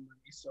have a lot of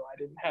money, so I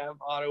didn't have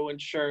auto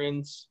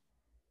insurance.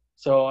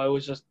 So I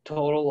was just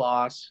total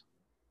loss.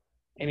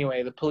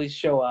 Anyway, the police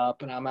show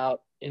up, and I'm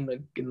out in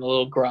the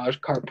little garage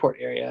carport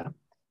area,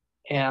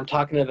 and I'm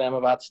talking to them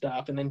about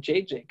stuff. And then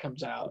JJ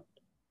comes out,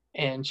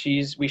 and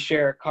we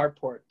share a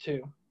carport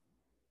too.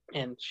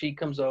 And she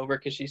comes over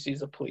because she sees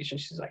the police, and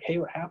she's like, "Hey,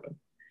 what happened?"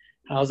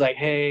 And I was like,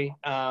 "Hey,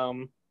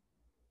 my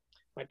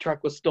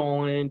truck was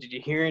stolen. Did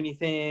you hear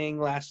anything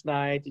last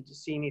night? Did you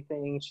see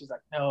anything?" And she's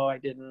like, "No, I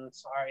didn't.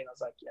 Sorry." And I was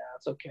like, "Yeah,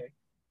 it's okay.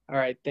 All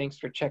right, thanks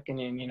for checking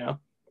in,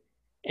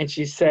 And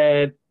she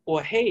said,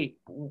 "Well, hey,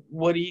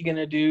 what are you going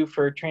to do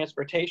for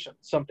transportation?"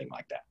 Something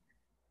like that.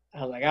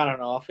 I was like, "I don't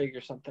know. I'll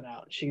figure something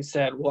out." And she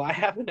said, "Well, I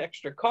have an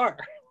extra car."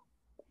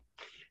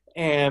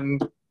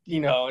 And,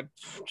 it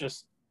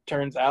just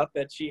turns out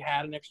that she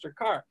had an extra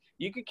car.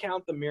 You could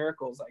count the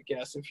miracles, I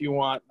guess, if you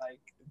want,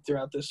 like,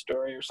 throughout this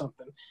story or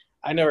something.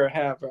 I never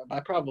have. I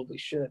probably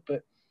should.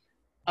 But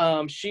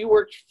she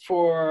worked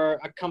for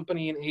a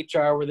company in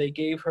HR where they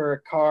gave her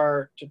a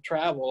car to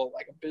travel,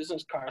 like a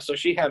business car. So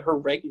she had her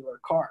regular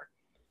car.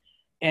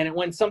 And it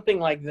went something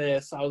like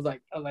this. I was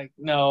like,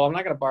 "No, I'm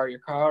not going to borrow your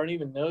car. I don't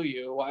even know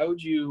you. Why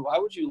would you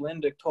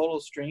lend a total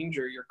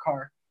stranger your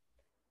car?"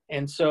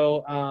 And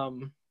so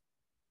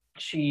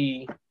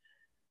she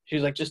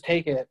was like, "Just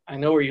take it. I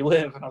know where you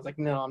live." And I was like,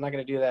 "No, I'm not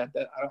going to do that.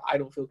 I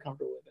don't feel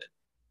comfortable with it."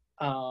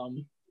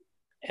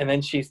 And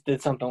then she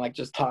did something like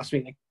just tossed me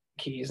the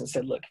keys and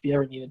said, "Look, if you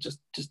ever need it, just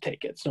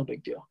take it. It's no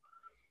big deal."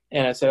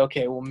 And I said,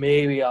 "Okay, well,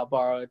 maybe I'll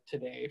borrow it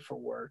today for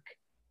work,"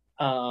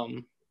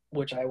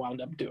 which I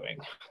wound up doing.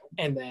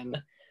 And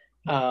then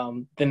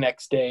the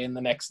next day and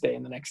the next day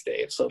and the next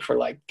day. So for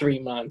like 3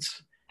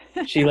 months,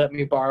 she let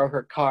me borrow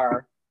her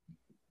car.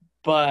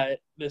 But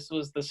this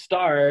was the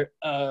start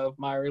of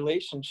my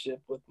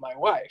relationship with my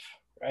wife,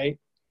 right?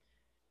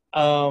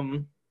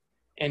 And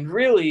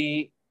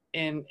really,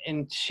 and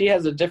she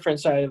has a different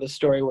side of the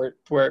story where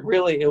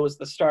really it was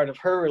the start of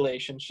her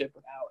relationship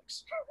with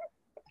Alex.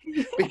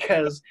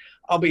 Because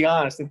I'll be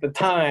honest, at the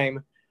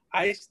time,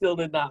 I still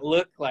did not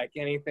look like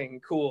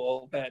anything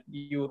cool that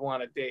you would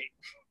want to date,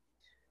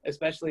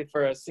 especially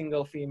for a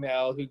single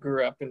female who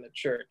grew up in the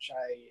church.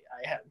 I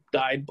had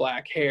dyed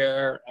black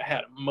hair. I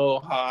had a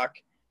mohawk.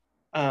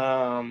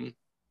 You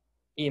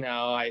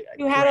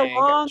had a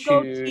long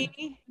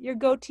goatee. Your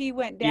goatee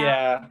went down,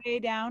 yeah, way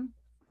down.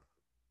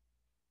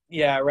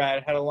 Yeah,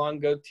 right. I had a long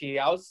goatee.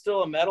 I was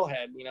still a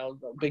metalhead,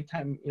 big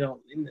time,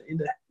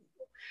 into a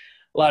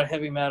lot of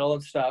heavy metal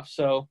and stuff.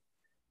 So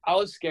I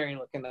was scary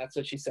looking. That's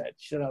what she said.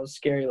 She said I was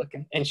scary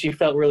looking, and she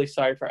felt really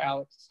sorry for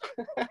Alex,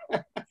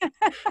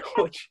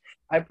 which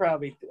I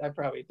probably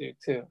do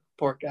too.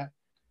 poor guy.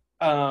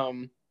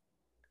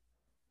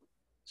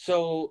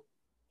 So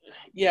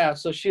yeah,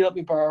 so she let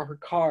me borrow her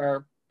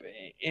car,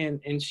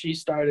 and she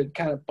started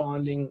kind of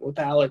bonding with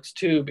Alex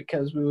too,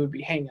 because we would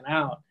be hanging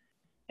out,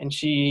 and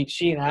she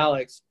and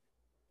Alex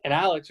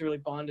really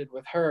bonded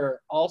with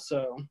her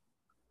also.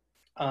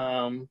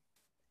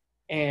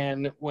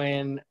 And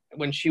when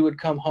she would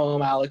come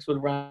home, Alex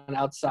would run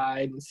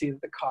outside and hear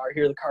the car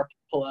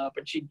pull up,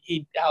 and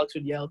Alex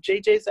would yell,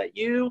 "JJ, is that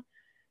you?"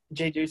 And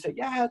JJ would say,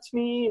 "Yeah, it's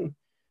me." And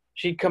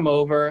she'd come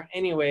over.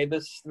 Anyway,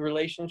 this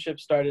relationship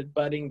started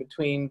budding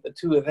between the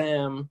two of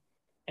them.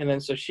 And then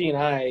so she and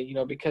I,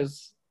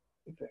 because,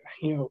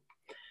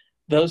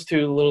 those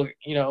two little,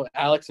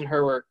 Alex and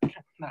her were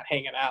not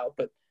hanging out,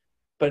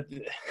 but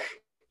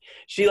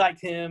she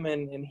liked him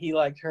and he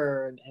liked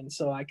her. And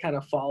so I kind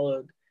of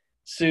followed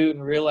suit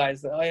and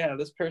realized that, oh yeah,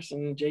 this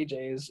person,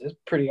 JJ, is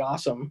pretty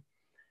awesome.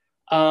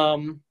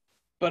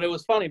 But it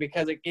was funny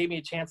because it gave me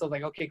a chance. I was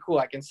like, okay, cool.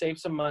 I can save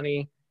some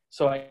money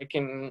so I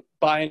can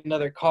buy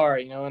another car,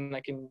 and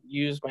I can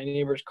use my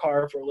neighbor's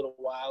car for a little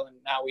while. And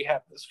now we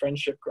have this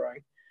friendship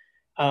growing.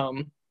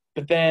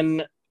 But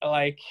then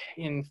like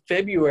in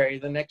February,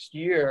 the next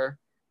year,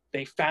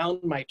 they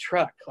found my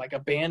truck, like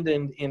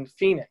abandoned in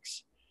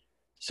Phoenix.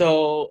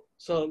 So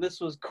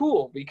this was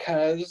cool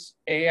because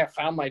I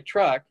found my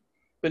truck,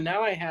 but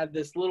now I had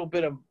this little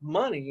bit of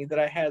money that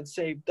I had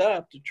saved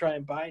up to try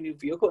and buy a new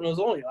vehicle. And it was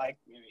only like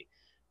maybe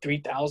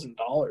 $3,000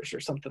 or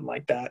something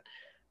like that.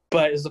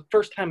 But it was the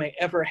first time I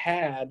ever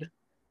had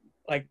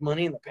like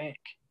money in the bank,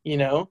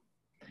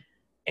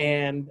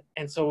 And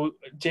so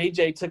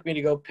JJ took me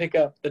to go pick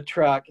up the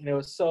truck, and it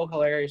was so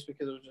hilarious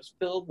because it was just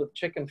filled with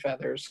chicken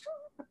feathers.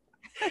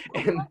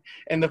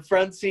 and the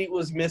front seat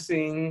was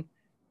missing.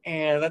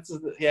 And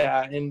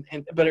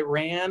but it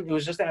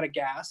was just out of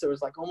gas. There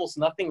was like almost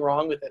nothing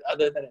wrong with it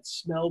other than it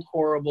smelled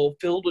horrible,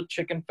 filled with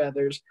chicken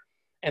feathers,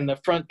 and the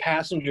front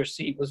passenger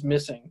seat was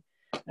missing.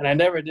 And I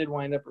never did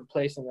wind up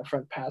replacing the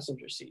front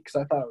passenger seat because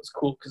I thought it was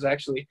cool. Because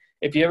actually,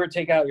 if you ever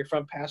take out your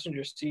front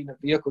passenger seat in a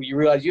vehicle, you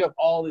realize you have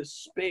all this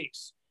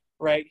space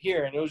right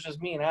here. And it was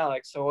just me and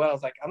Alex. So I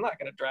was like, I'm not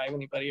going to drive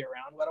anybody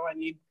around. What do I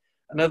need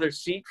another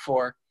seat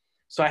for?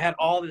 So I had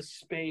all this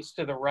space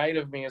to the right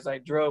of me as I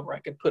drove where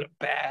I could put a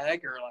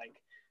bag or like,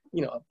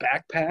 a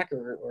backpack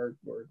or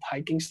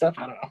hiking stuff.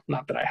 I don't know.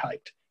 Not that I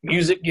hiked.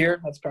 Music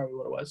gear. That's probably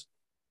what it was.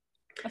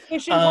 A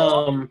fishing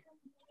pole?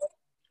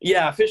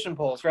 Yeah, fishing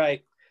poles,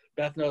 right.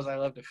 Beth knows I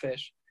love to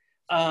fish.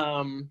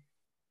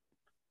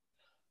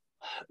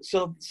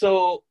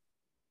 So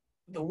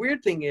the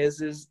weird thing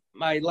is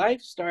my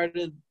life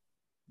started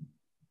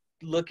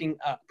looking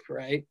up,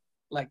 right?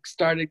 Like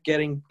started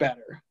getting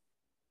better.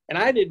 And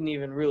I didn't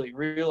even really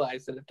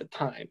realize it at the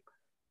time.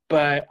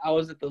 But I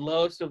was at the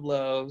lowest of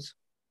lows.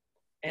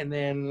 And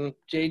then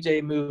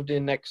JJ moved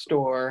in next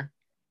door.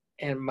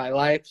 And my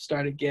life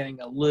started getting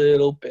a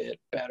little bit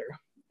better.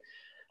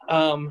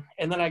 And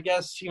then I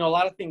guess, a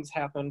lot of things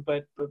happened.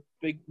 But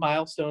big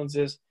milestones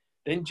is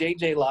then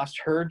JJ lost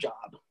her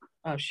job.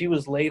 She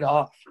was laid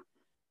off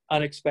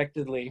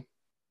unexpectedly.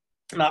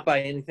 Not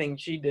by anything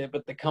she did,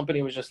 but the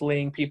company was just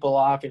laying people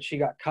off. And she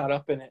got caught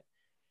up in it.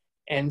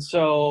 And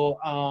so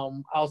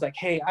I was like,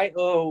 hey, I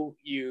owe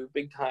you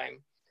big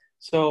time.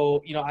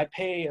 So, I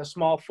pay a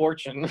small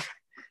fortune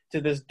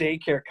to this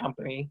daycare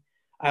company.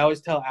 I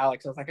always tell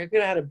Alex, I was like, I could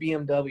have had a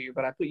BMW,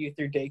 but I put you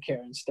through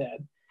daycare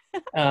instead.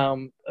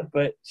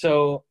 But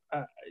so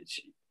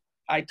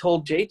I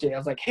told JJ, I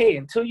was like, hey,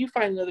 until you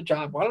find another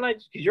job, why don't I,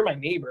 because you're my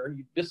neighbor,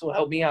 this will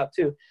help me out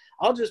too.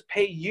 I'll just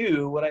pay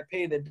you what I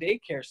pay the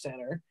daycare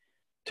center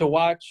to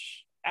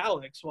watch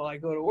Alex while I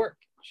go to work.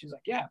 She's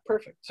like, yeah,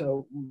 perfect.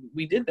 So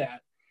we did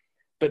that.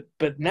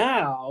 But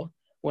now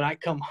when I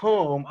come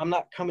home, I'm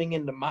not coming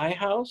into my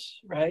house,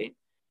 right?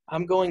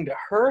 I'm going to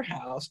her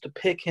house to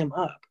pick him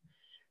up.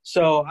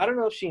 So I don't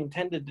know if she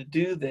intended to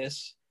do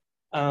this,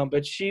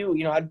 but she,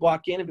 I'd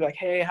walk in and be like,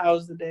 hey,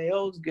 how's the day?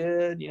 Oh, it's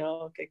good.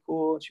 Okay,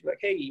 cool. And she'd be like,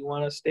 hey, you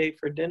want to stay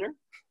for dinner?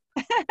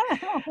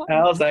 And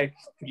I was like,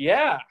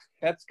 yeah,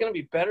 that's going to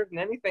be better than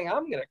anything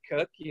I'm going to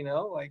cook,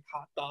 like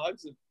hot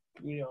dogs and,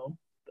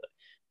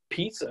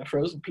 pizza,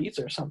 frozen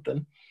pizza or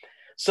something.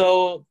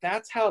 So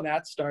that's how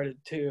that started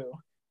too.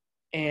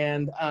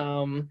 And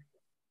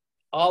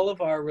all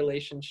of our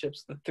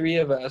relationships, the three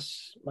of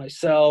us,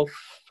 myself,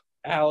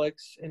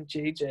 Alex, and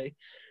JJ,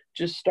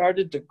 just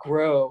started to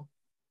grow.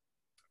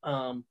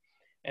 And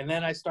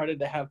then I started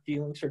to have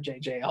feelings for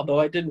JJ, although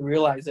I didn't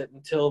realize it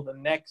until the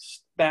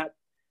next, that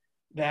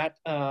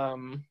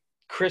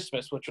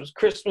Christmas, which was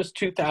Christmas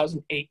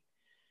 2008.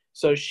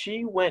 So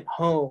she went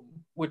home,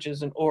 which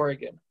is in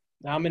Oregon.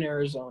 Now I'm in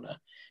Arizona.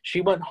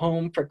 She went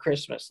home for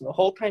Christmas. And the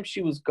whole time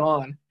she was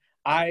gone,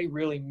 I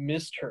really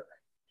missed her.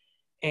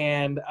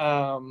 And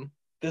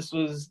this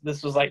was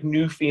like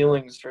new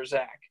feelings for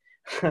Zach.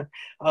 I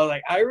was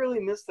like, I really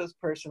miss this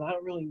person. I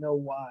don't really know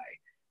why.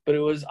 But it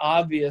was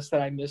obvious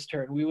that I missed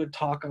her. And we would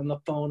talk on the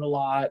phone a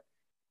lot.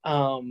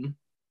 And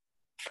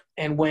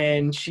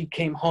when she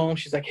came home,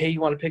 she's like, hey, you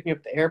want to pick me up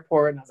at the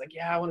airport? And I was like,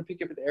 yeah, I want to pick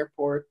you up at the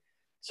airport.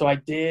 So I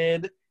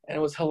did. And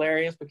it was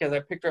hilarious because I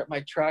picked her up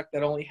my truck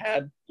that only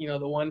had, you know,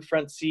 the one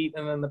front seat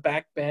and then the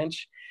back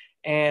bench.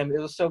 And it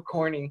was so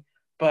corny,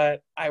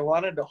 but I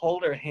wanted to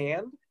hold her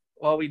hand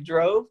while we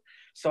drove.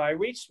 So I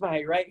reached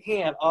my right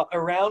hand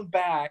around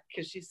back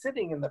because she's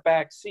sitting in the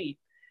back seat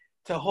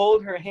to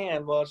hold her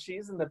hand while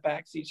she's in the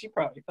back seat. She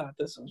probably thought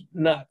this was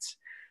nuts,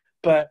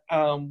 but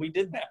we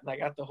did that, and I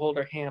got to hold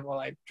her hand while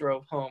I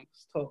drove home.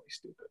 It's totally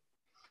stupid.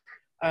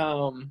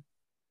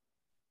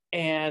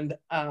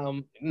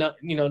 No,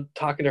 you know,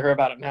 talking to her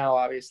about it now,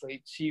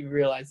 obviously, she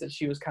realized that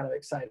she was kind of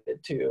excited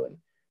too,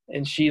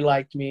 and she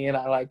liked me, and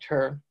I liked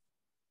her,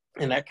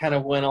 and that kind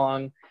of went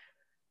on.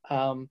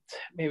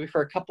 Maybe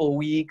for a couple of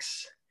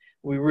weeks,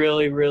 we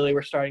really, really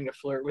were starting to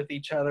flirt with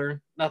each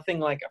other. Nothing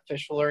like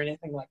official or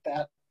anything like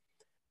that.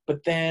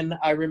 But then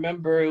I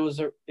remember it was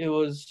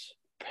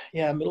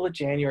middle of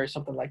January,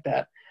 something like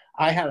that.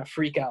 I had a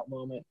freak out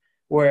moment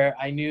where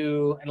I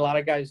knew, and a lot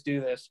of guys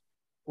do this,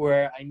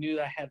 where I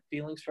knew I had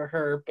feelings for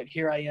her, but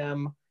here I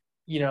am,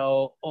 you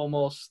know,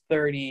 almost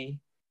 30,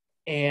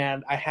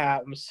 and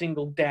I'm a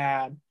single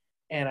dad,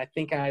 and I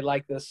think I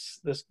like this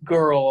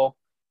girl,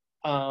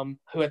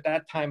 who at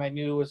that time I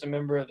knew was a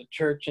member of the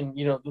church and,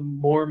 you know, the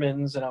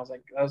Mormons, and I was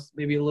like, that was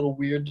maybe a little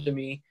weird to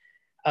me.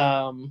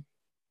 And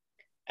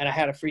I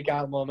had a freak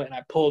out moment, and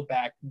I pulled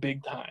back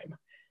big time,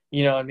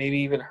 you know, and maybe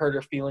even hurt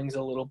her feelings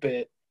a little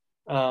bit,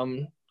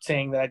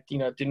 saying that, you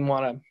know, didn't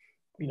want to,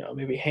 you know,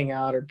 maybe hang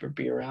out or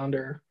be around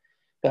her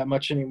that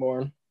much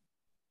anymore.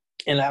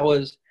 And that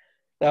was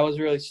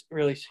really,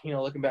 really, you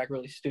know, looking back,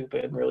 really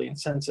stupid and really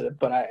insensitive,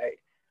 but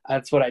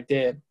that's what I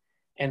did.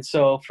 And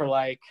so for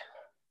like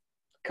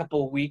a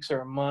couple of weeks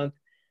or a month,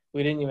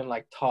 we didn't even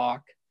like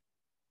talk.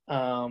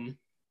 And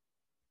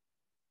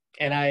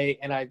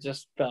I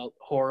just felt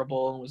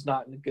horrible and was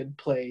not in a good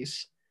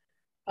place.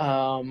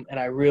 And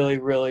I really,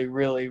 really,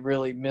 really,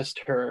 really missed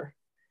her.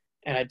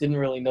 And I didn't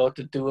really know what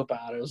to do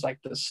about it. It was like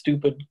the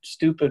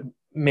stupid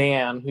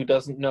man who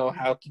doesn't know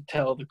how to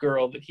tell the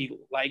girl that he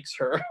likes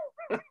her.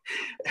 It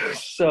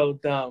was so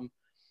dumb.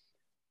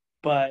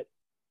 But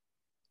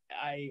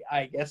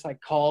I guess I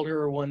called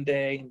her one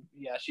day, and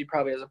yeah, she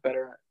probably has a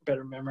better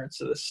remembrance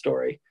of this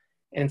story,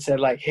 and said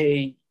like,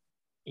 hey,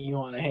 you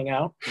want to hang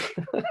out?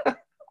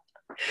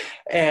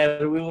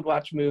 And we would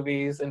watch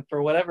movies, and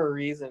for whatever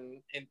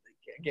reason, and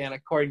again,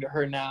 according to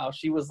her now,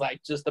 she was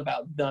like just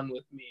about done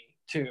with me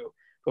too.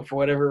 But for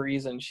whatever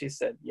reason, she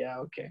said, yeah,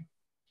 okay.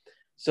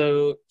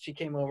 So she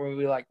came over,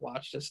 we like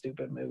watched a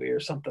stupid movie or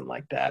something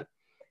like that.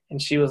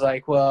 And she was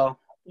like, well,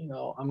 you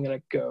know, I'm going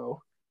to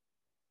go.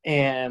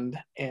 And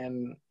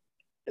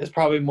there's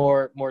probably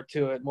more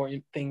to it, more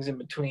things in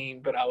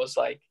between. But I was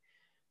like,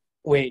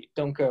 wait,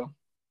 don't go.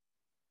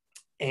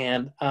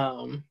 And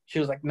she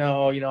was like,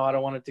 no, you know, I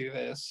don't want to do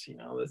this. You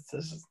know, this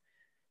is,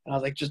 and I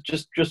was like,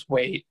 just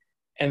wait.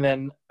 And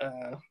then,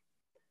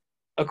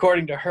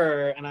 according to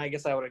her, and I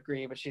guess I would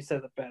agree, but she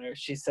says it better.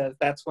 She says,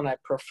 that's when I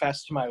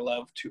professed my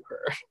love to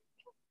her.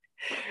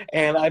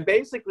 And I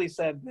basically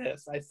said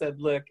this. I said,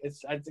 look,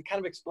 I kind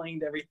of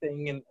explained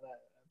everything and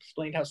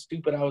explained how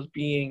stupid I was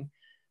being,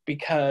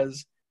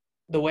 because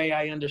the way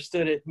I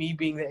understood it, me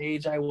being the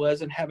age I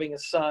was and having a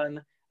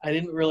son, I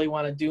didn't really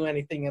want to do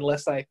anything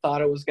unless I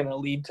thought it was going to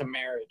lead to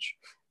marriage.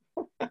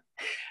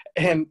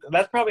 And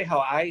that's probably how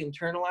I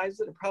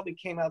internalized it. It probably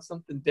came out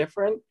something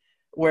different,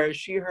 where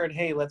she heard,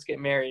 hey, let's get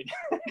married.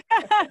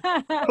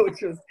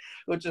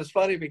 which is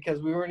funny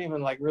because we weren't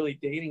even like really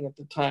dating at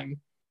the time,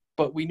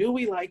 but we knew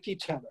we liked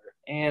each other.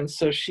 And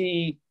so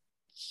she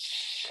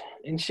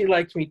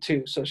liked me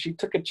too. So she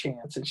took a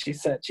chance, and she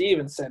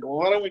even said, well,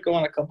 why don't we go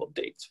on a couple of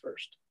dates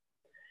first?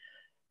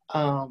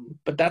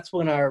 But that's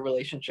when our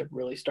relationship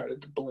really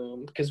started to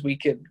bloom, because we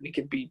could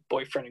be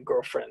boyfriend and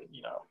girlfriend,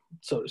 you know,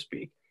 so to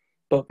speak.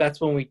 But that's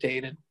when we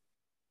dated.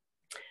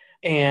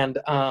 And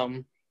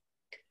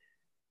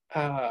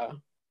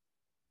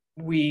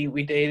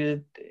we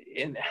dated,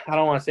 and I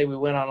don't want to say we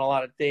went on a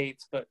lot of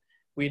dates, but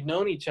we'd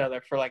known each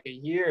other for like a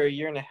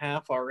year and a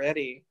half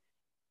already.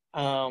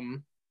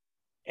 And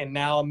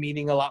now I'm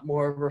meeting a lot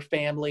more of her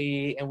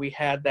family, and we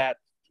had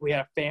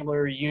a family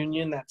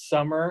reunion that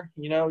summer,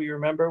 you know, you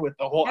remember, with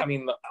the whole, yep. I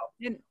mean,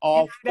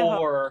 all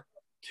 4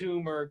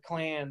 Toomer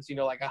clans, you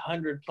know, like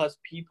 100+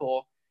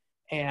 people.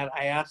 And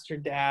I asked her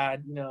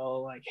dad, you know,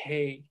 like,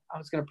 hey, I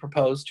was going to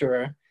propose to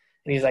her.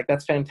 And he's like,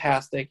 that's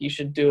fantastic. You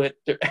should do it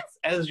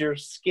as your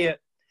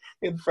skit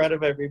in front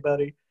of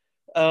everybody.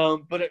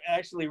 But it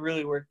actually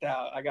really worked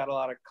out. I got a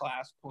lot of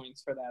class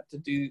points for that,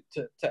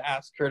 to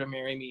ask her to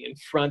marry me in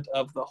front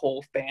of the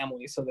whole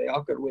family so they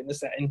all could witness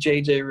that. And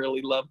JJ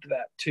really loved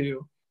that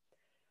too.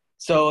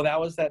 So that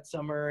was that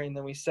summer, and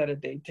then we set a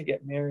date to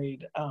get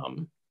married.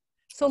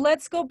 So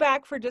let's go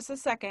back for just a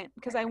second,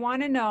 because I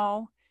want to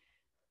know,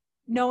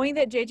 knowing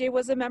that JJ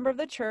was a member of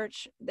the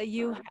church,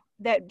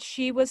 that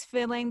she was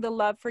feeling the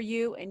love for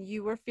you and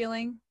you were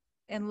feeling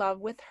in love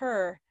with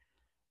her,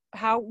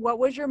 what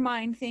was your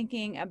mind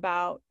thinking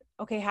about,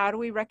 okay, how do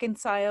we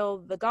reconcile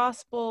the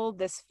gospel,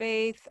 this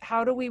faith?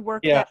 How do we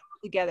work that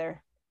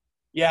together?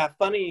 Yeah,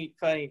 funny.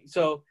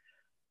 So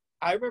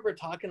I remember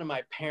talking to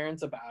my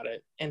parents about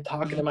it and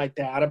talking to my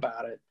dad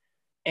about it.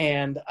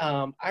 And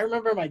I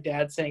remember my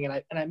dad saying, and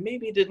I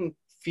maybe didn't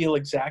feel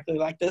exactly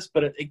like this,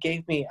 but it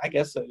gave me, I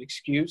guess, an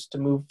excuse to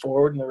move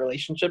forward in the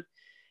relationship.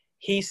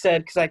 He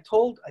said, because I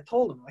told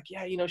him, like,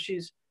 yeah, you know,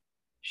 she's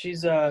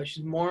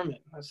Mormon.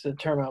 That's the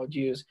term I would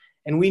use.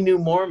 And we knew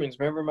Mormons.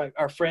 Remember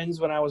our friends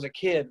when I was a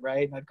kid,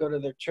 right? And I'd go to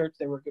their church.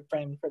 They were good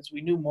family friends.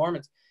 We knew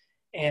Mormons.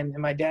 And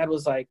my dad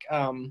was like,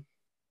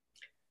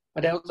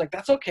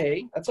 that's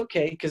okay. That's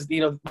okay. Because,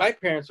 you know, my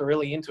parents were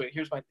really into it.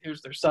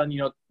 Here's their son, you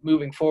know,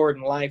 moving forward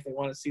in life. They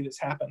want to see this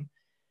happen.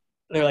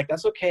 They're like,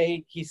 that's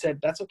okay. He said,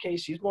 that's okay.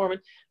 She's Mormon.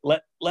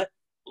 Let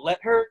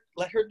her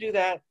do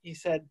that. He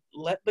said,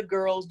 let the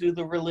girls do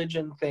the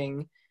religion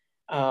thing.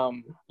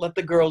 Let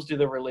the girls do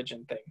the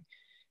religion thing.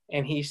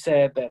 And he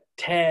said that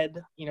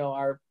Ted, you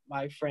know,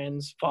 my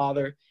friend's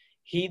father,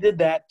 he did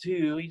that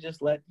too. He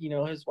just let, you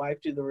know, his wife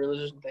do the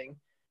religion thing,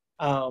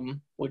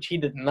 which he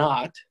did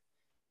not.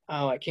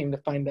 I came to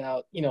find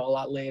out, you know, a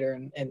lot later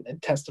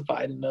and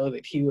testified and know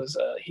that he was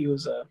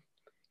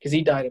because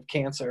he died of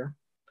cancer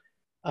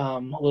a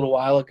little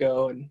while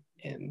ago,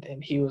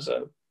 and he was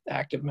a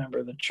active member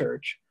of the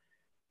church.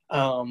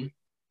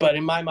 But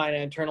in my mind,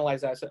 I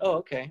internalized that. I said, oh,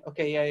 okay,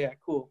 yeah,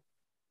 cool.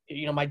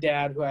 You know, my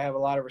dad, who I have a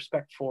lot of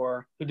respect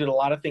for, who did a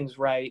lot of things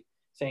right,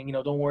 saying, you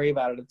know, don't worry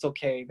about it. It's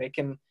okay.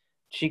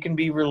 She can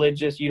be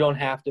religious. You don't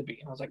have to be.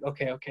 And I was like,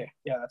 okay.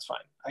 Yeah, that's fine.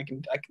 I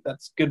can,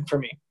 that's good for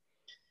me.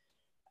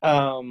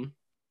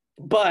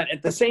 But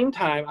at the same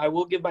time, I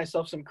will give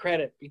myself some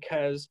credit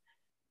because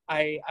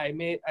I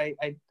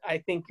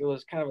think it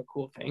was kind of a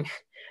cool thing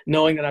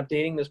knowing that I'm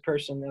dating this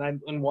person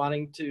and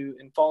wanting to,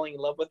 and falling in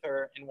love with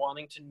her and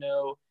wanting to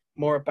know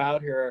more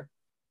about her.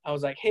 I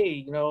was like, hey,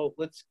 you know,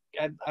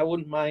 I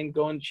wouldn't mind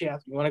going. She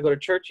asked, you want to go to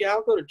church? Yeah,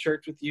 I'll go to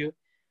church with you.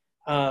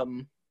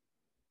 And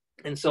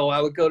so I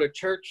would go to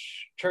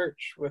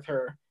church with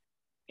her,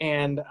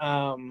 and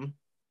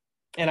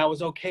I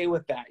was okay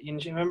with that.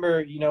 And you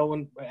remember, you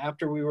know,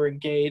 after we were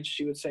engaged,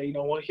 she would say, you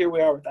know, well, here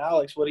we are with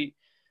Alex.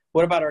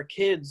 What about our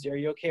kids? Are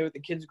you okay with the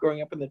kids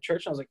growing up in the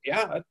church? And I was like,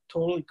 yeah, that's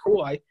totally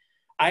cool. I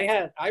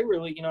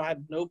really, you know,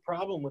 had no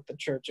problem with the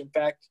church. In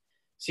fact,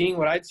 seeing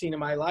what I'd seen in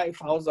my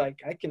life, I was like,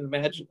 I can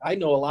imagine, I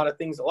know a lot of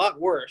things a lot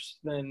worse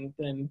than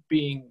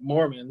being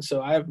Mormon.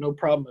 So I have no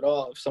problem at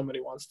all if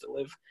somebody wants to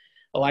live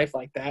a life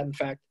like that. In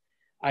fact,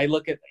 I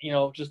look at, you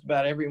know, just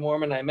about every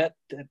Mormon I met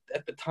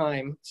at the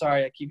time.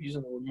 Sorry, I keep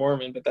using the word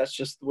Mormon, but that's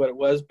just what it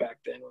was back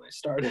then when I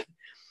started.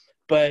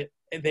 But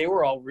they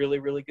were all really,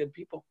 really good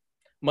people,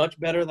 much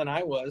better than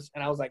I was.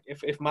 And I was like,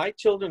 if my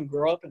children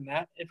grow up in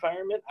that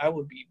environment, I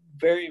would be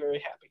very, very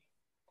happy.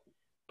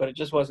 But it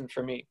just wasn't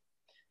for me.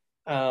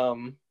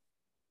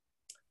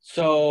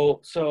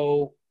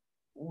 So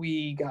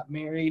we got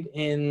married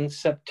in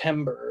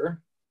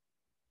September.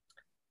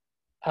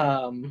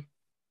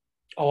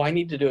 I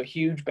need to do a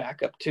huge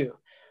backup too.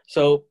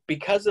 So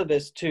because of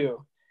this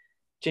too,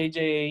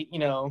 JJ, you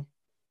know,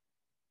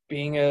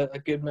 being a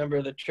good member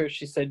of the church,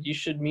 she said, you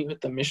should meet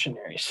with the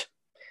missionaries.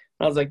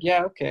 I was like,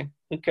 yeah, okay,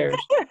 who cares?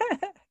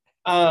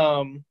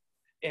 And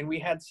we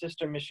had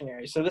sister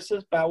missionaries. So this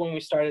is about when we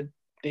started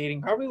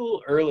dating, probably a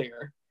little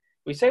earlier.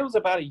 We say it was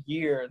about a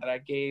year that I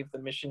gave the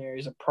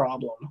missionaries a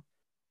problem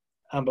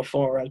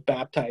before I was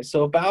baptized.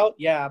 So about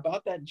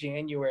that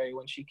January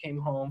when she came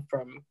home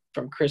from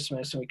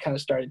Christmas and we kind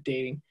of started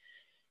dating,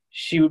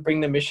 she would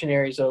bring the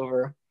missionaries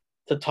over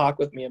to talk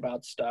with me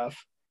about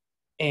stuff.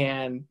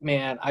 And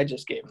man, I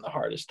just gave them the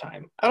hardest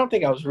time. I don't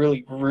think I was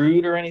really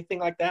rude or anything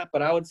like that,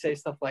 but I would say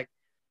stuff like,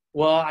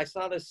 well, I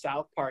saw this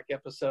South Park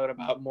episode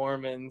about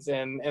Mormons,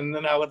 and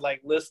then I would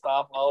like list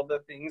off all the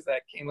things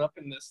that came up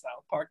in this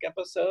South Park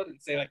episode and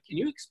say like, can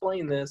you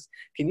explain this?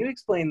 Can you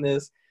explain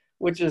this?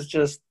 Which is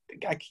just,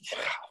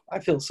 I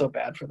feel so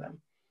bad for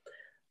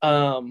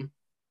them.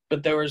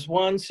 But there was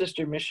one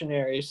sister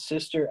missionary,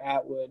 Sister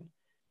Atwood,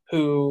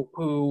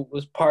 who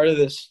was part of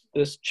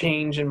this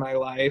change in my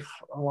life,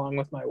 along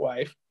with my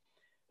wife,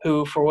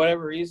 who for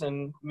whatever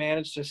reason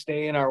managed to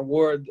stay in our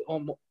ward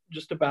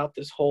just about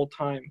this whole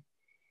time.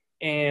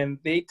 And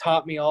they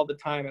taught me all the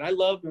time. And I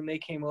loved when they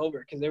came over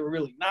because they were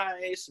really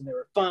nice and they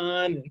were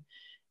fun.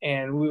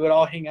 And we would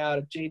all hang out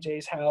at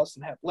JJ's house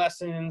and have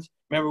lessons.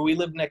 Remember, we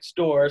lived next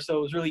door, so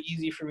it was really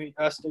easy for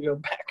us to go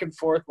back and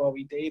forth while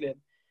we dated.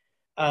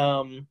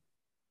 And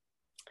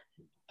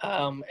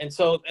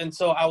so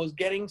I was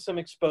getting some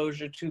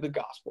exposure to the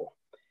gospel,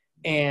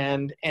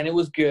 and it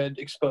was good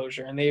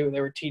exposure. And they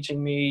were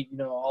teaching me, you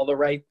know, all the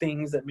right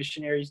things that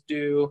missionaries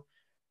do.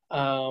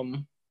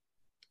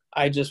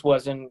 I just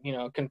wasn't, you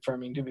know,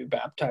 confirming to be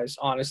baptized.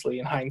 Honestly,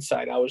 in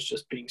hindsight, I was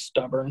just being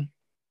stubborn,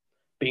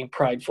 being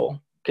prideful,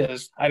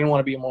 because I didn't want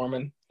to be a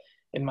Mormon.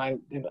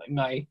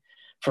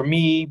 For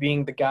me,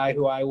 being the guy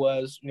who I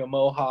was, you know,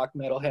 Mohawk,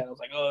 metalhead, I was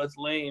like, oh, that's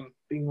lame.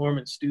 Being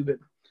Mormon, stupid.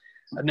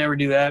 I'd never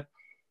do that.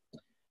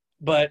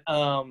 But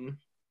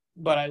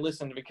I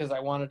listened because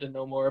I wanted to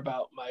know more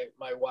about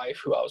my wife,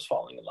 who I was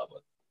falling in love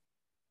with.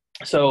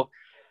 So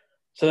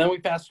then we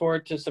fast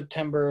forward to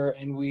September,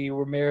 and we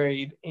were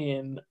married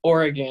in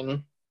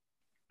Oregon,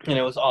 and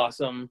it was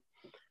awesome.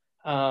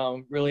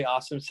 Really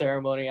awesome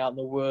ceremony out in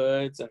the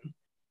woods,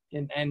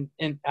 and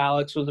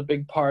Alex was a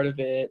big part of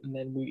it. And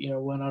then we,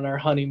 went on our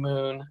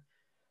honeymoon.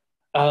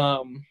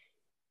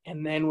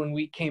 And then when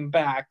we came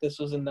back, this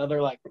was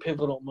another like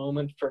pivotal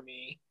moment for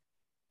me,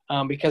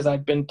 because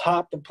I'd been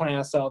taught the plan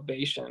of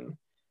salvation,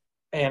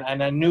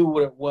 and I knew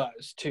what it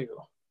was too.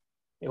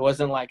 It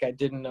wasn't like I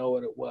didn't know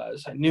what it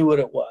was. I knew what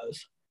it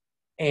was.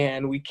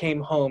 And we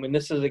came home, and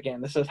this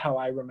is how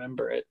I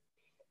remember it,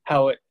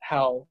 how it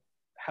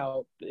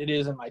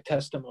is in my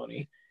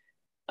testimony.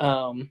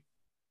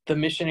 The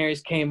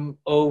missionaries came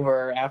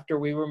over after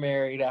we were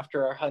married,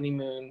 after our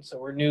honeymoon, so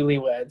we're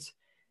newlyweds,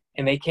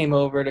 and they came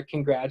over to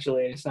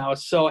congratulate us. And I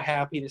was so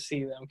happy to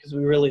see them because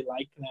we really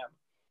liked them.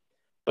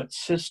 But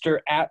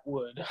Sister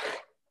Atwood,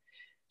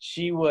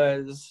 she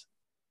was,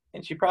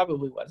 and she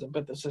probably wasn't,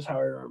 but this is how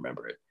I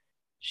remember it.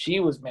 She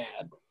was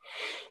mad.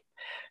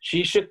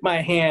 She shook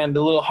my hand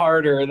a little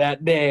harder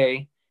that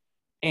day,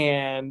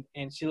 and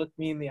she looked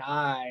me in the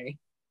eye,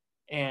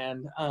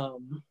 and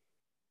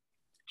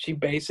she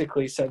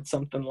basically said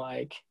something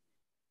like,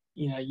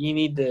 you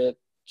need to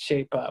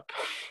shape up.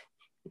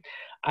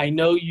 I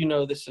know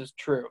this is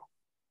true,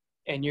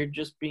 and you're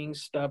just being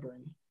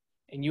stubborn,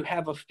 and you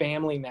have a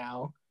family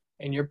now,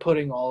 and you're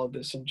putting all of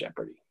this in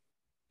jeopardy.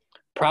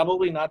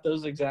 Probably not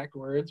those exact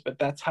words, but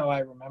that's how I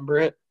remember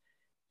it,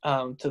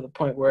 to the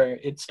point where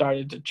it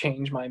started to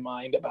change my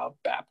mind about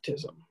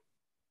baptism.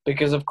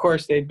 Because, of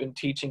course, they'd been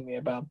teaching me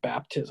about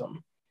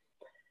baptism,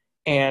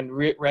 and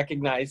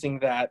recognizing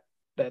that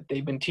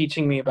they've been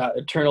teaching me about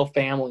eternal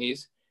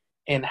families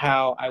and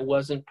how I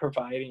wasn't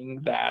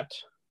providing that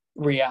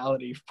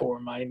reality for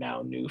my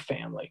now new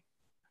family.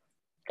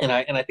 And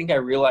I think I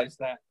realized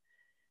that.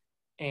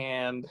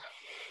 And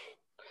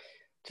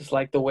just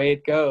like the way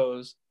it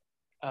goes,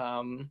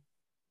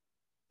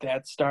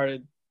 that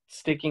started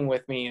sticking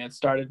with me, and it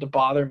started to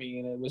bother me,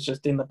 and it was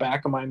just in the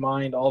back of my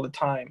mind all the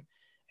time.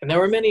 And there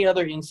were many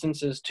other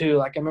instances too.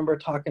 Like I remember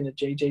talking to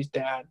JJ's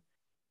dad,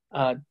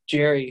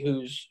 Jerry,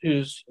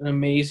 who's an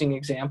amazing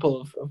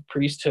example of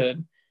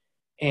priesthood,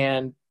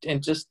 and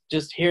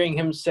just hearing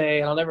him say,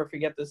 and I'll never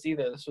forget this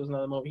either. This was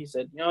another moment. He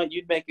said, "You know what?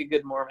 You'd make a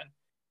good Mormon."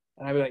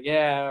 And I'd be like,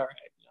 "Yeah, all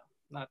right,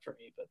 not for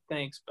me, but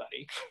thanks,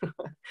 buddy."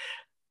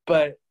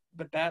 but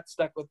that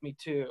stuck with me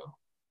too.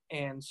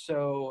 And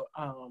so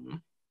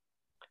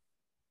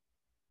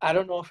I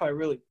don't know if I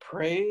really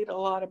prayed a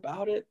lot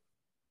about it,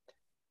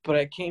 but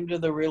I came to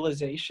the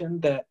realization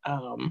that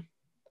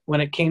when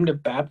it came to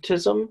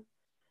baptism,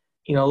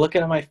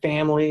 looking at my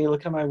family,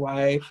 looking at my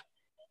wife,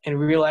 and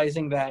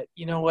realizing that,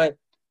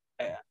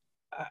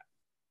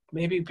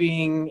 maybe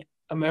being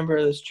a member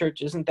of this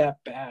church isn't that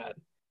bad.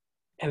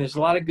 And there's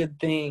a lot of good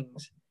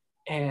things.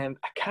 And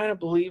I kind of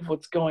believe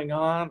what's going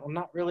on. I'm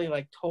not really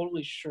like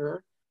totally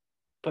sure.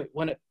 But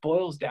when it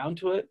boils down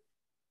to it,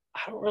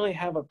 I don't really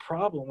have a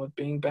problem with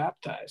being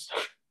baptized.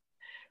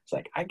 It's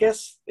like, I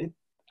guess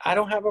I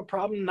don't have a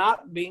problem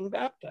not being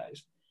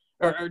baptized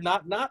or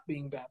not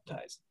being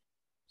baptized.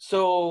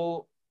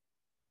 So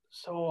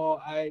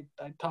I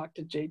talked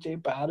to JJ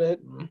about it,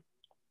 and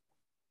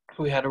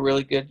we had a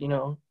really good,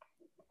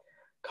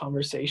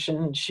 conversation.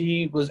 And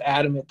she was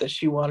adamant that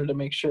she wanted to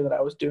make sure that I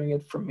was doing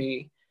it for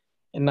me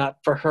and not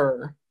for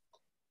her.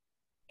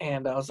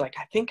 And I was like,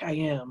 I think I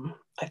am,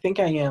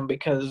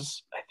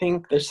 because I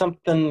think there's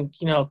something,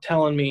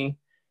 telling me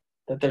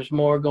that there's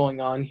more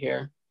going on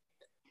here.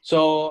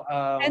 So,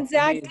 and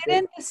Zach,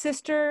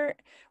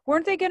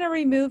 weren't they going to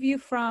remove you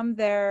from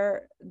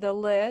the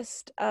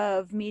list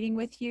of meeting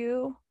with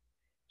you?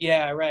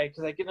 Yeah, right.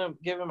 Because I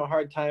give them a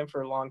hard time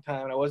for a long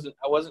time, and I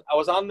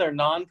was on their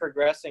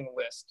non-progressing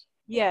list.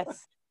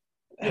 Yes.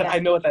 Yeah. I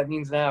know what that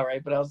means now,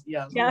 right? But I was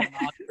on the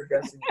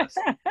non-progressing list,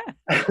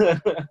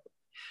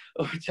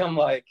 which I'm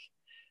like,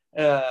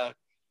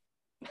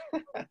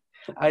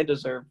 I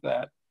deserve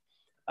that.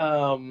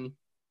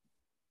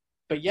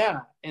 But yeah,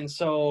 and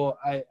so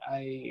I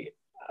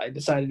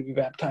decided to be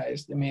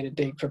baptized and made a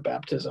date for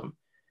baptism,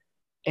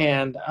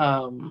 and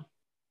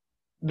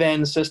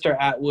then Sister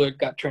Atwood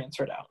got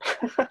transferred out.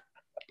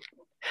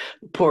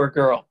 Poor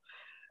girl.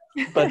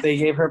 But they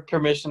gave her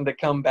permission to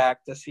come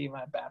back to see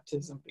my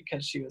baptism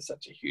because she was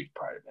such a huge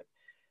part of it.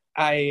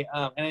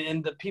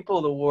 And the people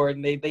of the ward,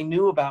 and they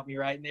knew about me,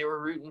 right? And they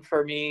were rooting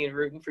for me and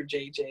rooting for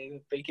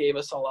JJ. They gave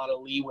us a lot of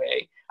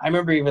leeway. I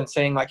remember even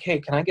saying like, "Hey,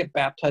 can I get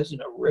baptized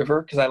in a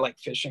river? Because I like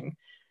fishing."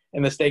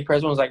 And the stake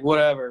president was like,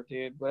 "Whatever,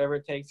 dude. Whatever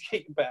it takes to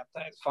get you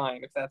baptized,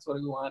 fine, if that's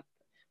what you want."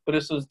 But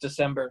this was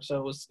December, so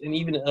it was, and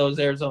even though it was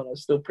Arizona, it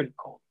was still pretty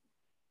cold.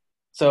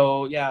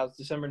 So yeah, it was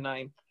December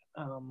 9th.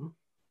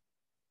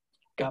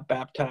 Got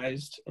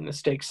baptized in the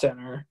stake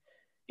center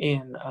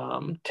in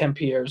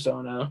Tempe,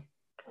 Arizona.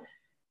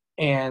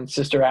 And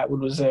Sister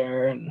Atwood was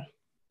there,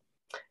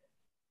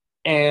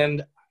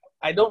 and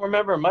I don't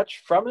remember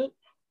much from it,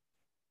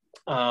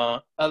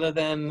 other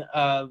than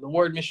the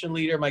ward mission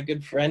leader, my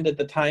good friend at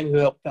the time who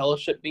helped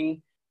fellowship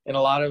me in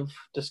a lot of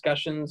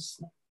discussions,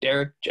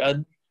 Derek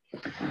Judd.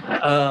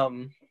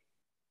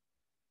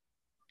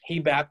 He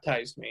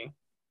baptized me,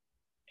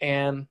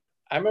 and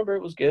I remember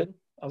it was good.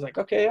 I was like,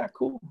 okay, yeah,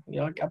 cool.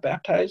 I got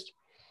baptized.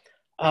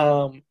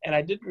 And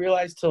I didn't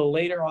realize till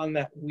later on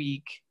that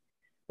week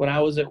when I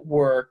was at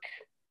work,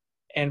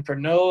 and for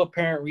no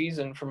apparent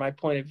reason from my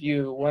point of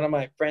view, one of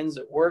my friends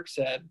at work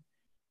said,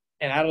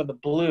 and out of the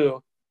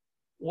blue,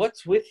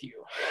 "What's with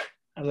you?"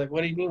 I was like,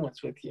 "What do you mean,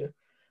 what's with you?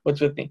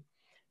 What's with me?"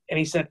 And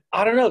he said,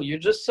 "I don't know. You're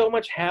just so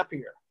much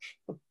happier."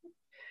 And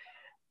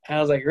I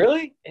was like,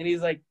 "Really?" And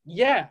he's like,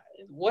 "Yeah,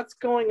 what's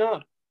going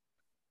on?"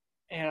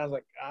 And I was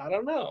like, "I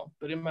don't know."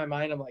 But in my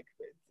mind, I'm like,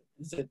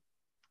 is it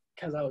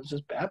because I was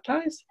just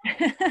baptized?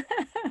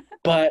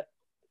 But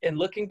in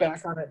looking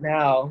back on it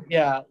now,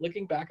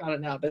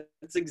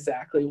 that's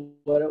exactly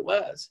what it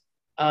was.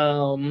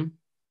 I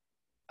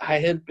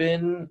had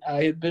been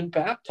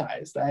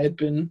baptized. I had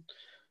been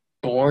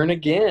born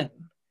again,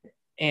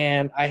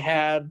 and I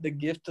had the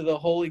gift of the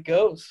Holy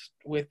Ghost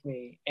with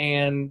me,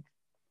 and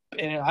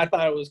I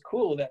thought it was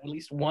cool that at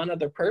least one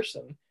other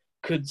person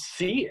could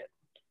see it,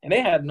 and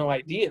they had no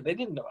idea. They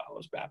didn't know I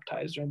was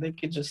baptized, or they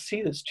could just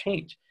see this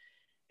change.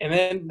 And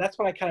then that's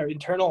when I kind of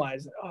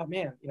internalized that, oh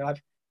man,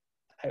 I've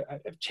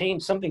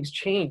changed. Something's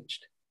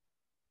changed.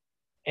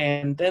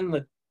 And then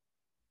the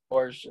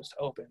doors just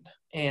opened.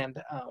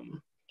 And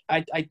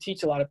I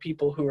teach a lot of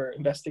people who are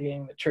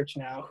investigating the church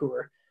now, who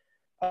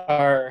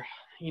are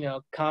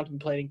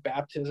contemplating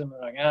baptism.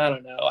 And like, I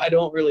don't know, I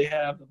don't really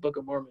have the Book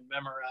of Mormon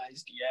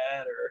memorized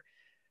yet,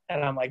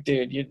 and I'm like,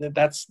 dude,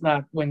 that's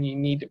not when you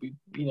need to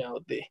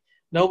be.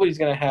 Nobody's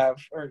going to have,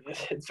 or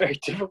it's very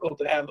difficult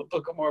to have the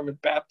Book of Mormon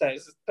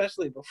baptized,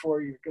 especially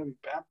before you're going to be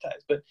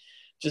baptized. But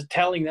just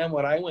telling them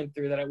what I went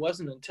through, that it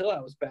wasn't until I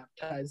was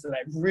baptized that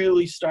I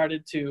really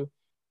started to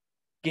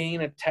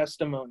gain a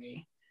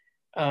testimony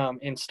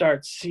and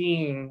start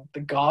seeing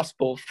the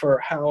gospel for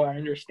how I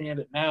understand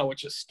it now,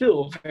 which is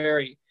still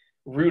very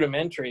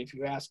rudimentary, if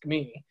you ask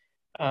me.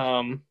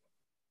 I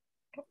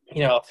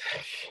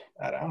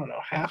don't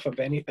know half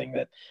of anything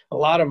that a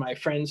lot of my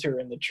friends who are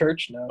in the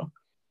church know.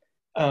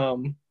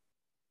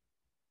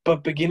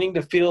 But beginning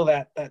to feel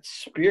that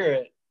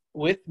spirit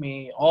with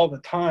me all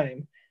the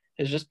time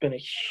has just been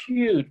a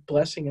huge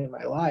blessing in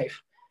my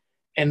life.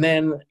 And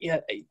then,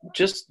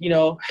 since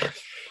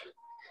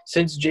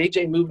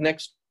JJ moved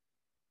next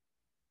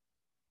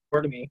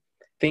door to me,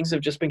 things have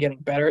just been getting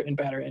better and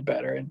better and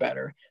better and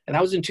better. And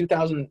that was in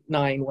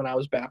 2009 when I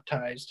was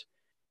baptized.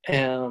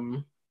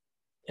 And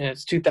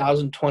it's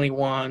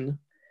 2021.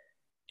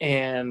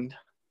 And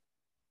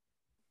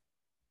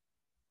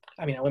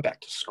I went back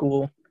to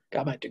school,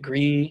 got my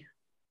degree,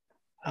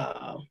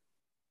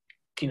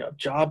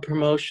 job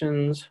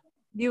promotions.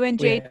 You and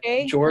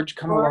JJ? George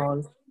come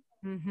along.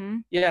 Mm-hmm.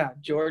 Yeah,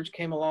 George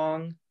came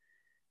along.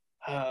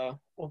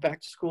 Went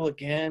back to school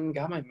again,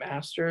 got my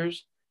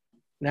master's.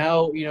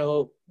 Now,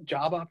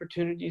 job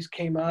opportunities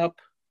came up.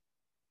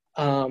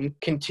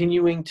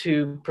 Continuing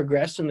to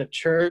progress in the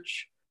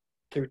church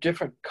through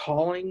different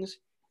callings,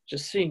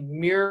 just seeing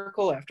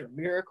miracle after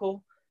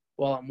miracle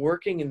while I'm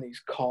working in these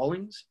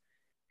callings.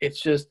 It's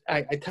just,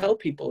 I tell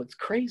people it's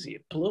crazy.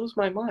 It blows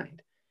my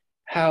mind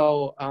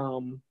how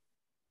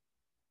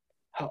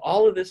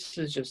all of this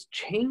has just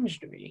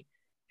changed me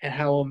and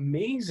how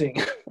amazing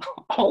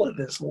all of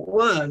this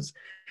was.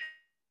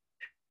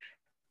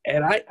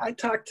 And I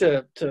talk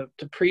to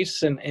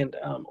priests and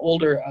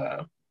older,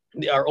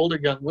 our older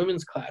young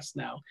women's class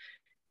now,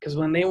 because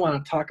when they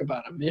want to talk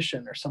about a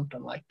mission or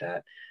something like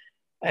that,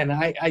 and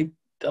a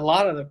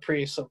lot of the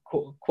priests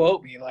will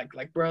quote me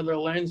like Brother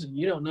Lorenzen,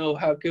 you don't know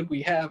how good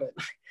we have it.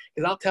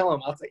 Because I'll tell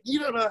them, I'll say, you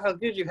don't know how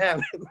good you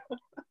have it.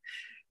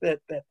 that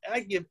I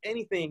give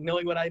anything,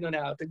 knowing what I know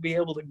now, to be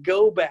able to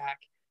go back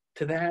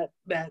to that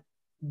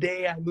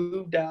day I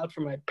moved out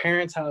from my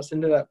parents' house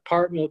into that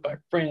apartment with my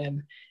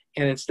friend,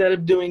 and instead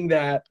of doing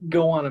that,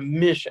 go on a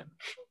mission.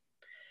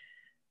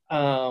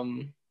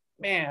 Man,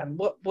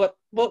 what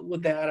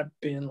would that have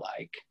been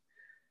like?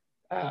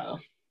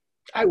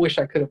 I wish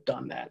I could have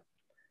done that.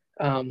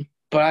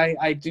 But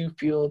I do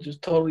feel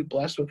just totally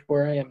blessed with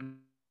where I am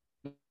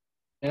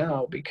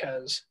now,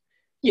 because,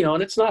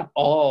 and it's not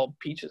all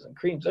peaches and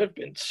creams. There've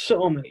been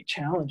so many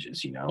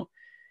challenges,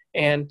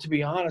 and to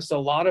be honest, a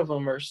lot of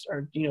them are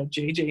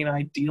JJ and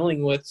I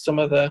dealing with some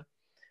of the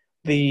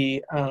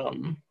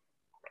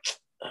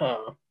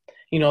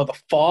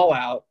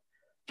fallout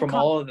from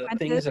all of the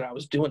things that I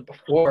was doing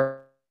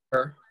before.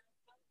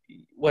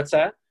 What's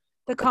that?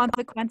 The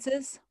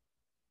consequences.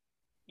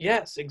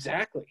 Yes,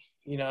 exactly.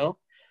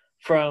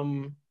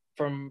 From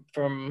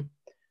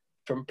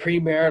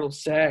premarital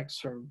sex,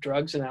 from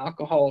drugs and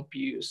alcohol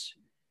abuse,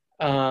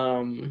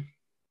 the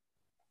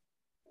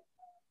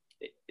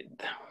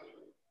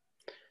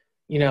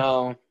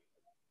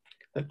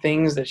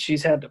things that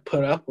she's had to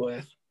put up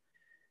with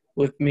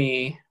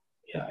me.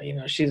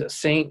 Yeah, she's a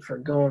saint for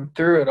going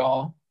through it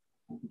all.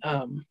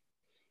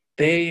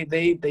 They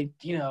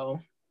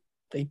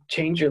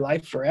change your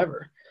life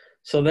forever.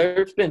 So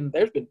there's been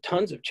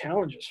tons of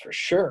challenges for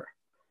sure,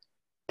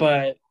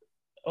 but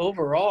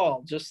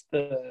overall, just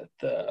the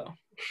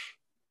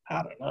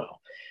I don't know.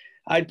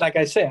 I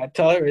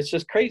tell her it's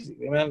just crazy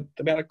the amount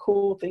of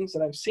cool things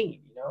that I've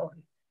seen,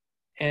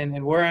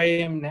 and where I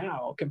am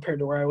now compared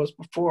to where I was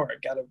before. I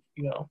gotta,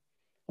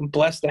 I'm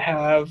blessed to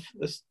have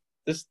this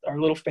our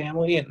little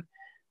family, and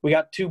we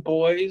got 2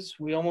 boys.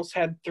 We almost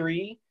had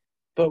 3,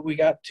 but we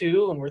got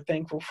 2, and we're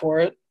thankful for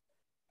it.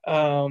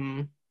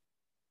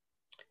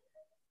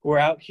 We're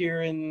out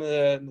here in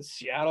the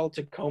Seattle,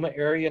 Tacoma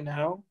area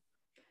now,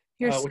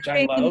 You're which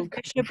I serving in love.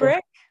 the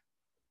bishopric?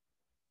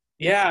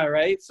 Yeah,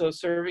 right. So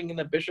serving in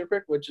the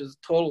bishopric, which is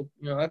total,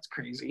 that's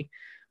crazy.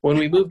 When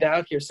we moved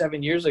out here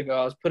 7 years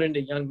ago, I was put into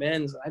young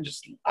men's. And I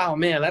just, oh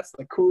man, that's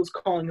the coolest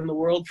calling in the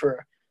world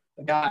for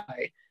a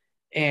guy.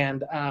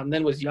 And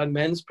then was young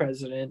men's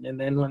president. And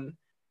then when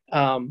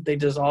they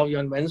dissolved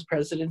young men's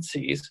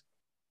presidencies,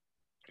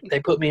 they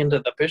put me into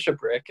the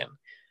bishopric,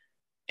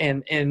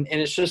 and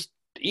it's just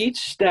each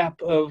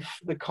step of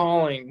the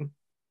callings,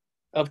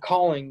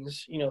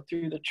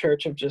 through the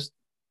church of just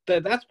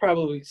that's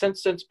probably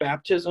since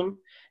baptism,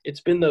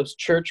 it's been those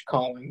church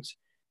callings,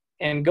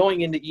 and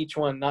going into each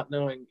one not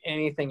knowing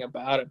anything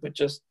about it, but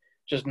just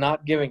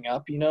not giving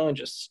up, and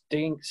just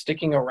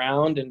sticking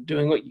around and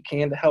doing what you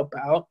can to help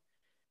out.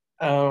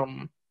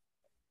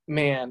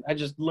 Man, I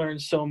just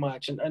learned so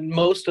much, and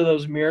most of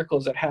those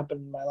miracles that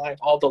happened in my life,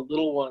 all the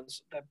little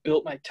ones that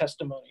built my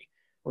testimony,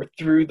 were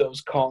through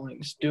those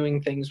callings, doing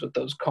things with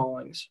those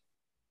callings.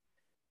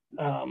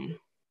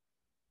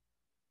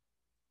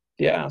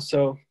 Yeah,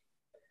 so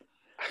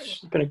it's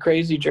been a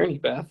crazy journey,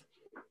 Beth.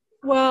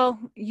 Well,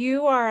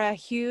 you are a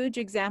huge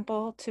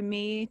example to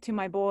me, to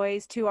my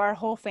boys, to our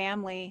whole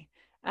family.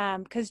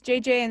 Because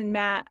JJ and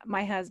Matt,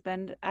 my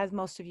husband, as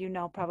most of you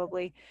know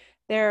probably,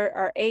 there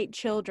are 8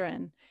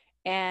 children,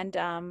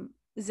 and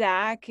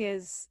Zach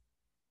is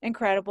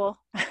incredible.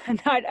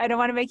 I don't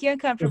want to make you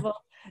uncomfortable,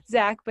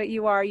 Zach, but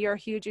you're a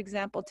huge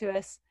example to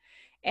us.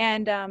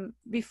 And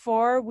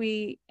before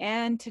we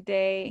end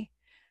today,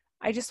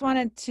 I just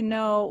wanted to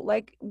know,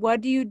 like,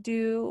 what do you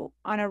do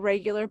on a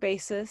regular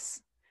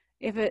basis,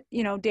 if it,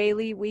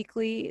 daily,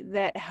 weekly,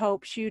 that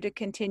helps you to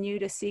continue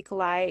to seek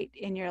light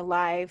in your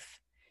life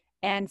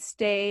and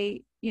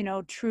stay,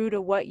 true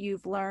to what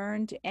you've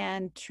learned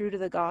and true to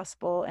the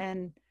gospel,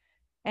 and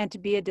to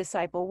be a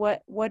disciple?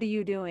 What are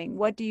you doing?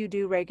 What do you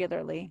do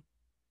regularly?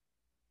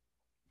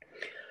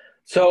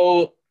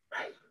 So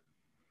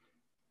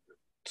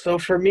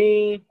for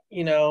me,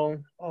 a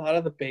lot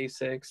of the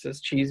basics, as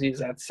cheesy as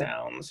that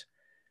sounds,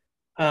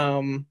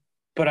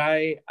 but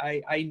I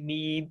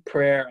need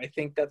prayer. I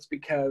think that's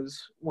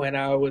because when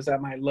I was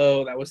at my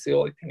low, that was the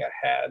only thing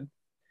I had.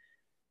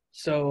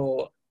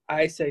 So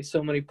I say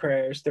so many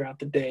prayers throughout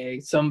the day,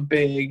 some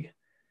big,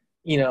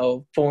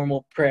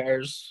 formal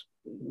prayers,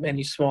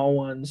 many small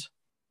ones.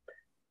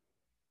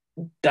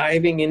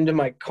 Diving into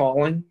my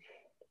calling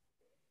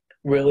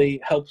really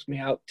helps me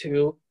out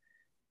too.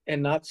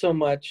 And not so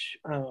much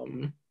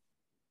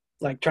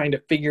like trying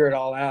to figure it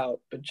all out,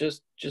 but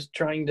just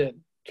trying to,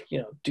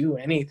 do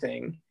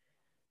anything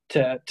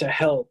to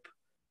help.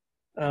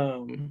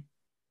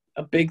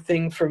 A big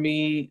thing for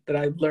me that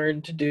I've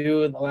learned to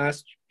do in the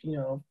last,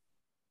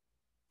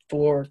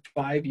 4 or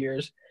 5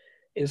 years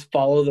is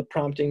follow the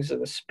promptings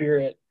of the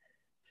Spirit,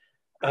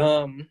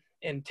 and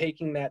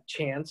taking that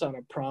chance on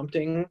a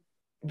prompting.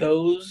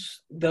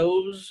 Those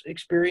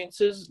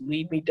experiences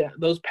lead me down,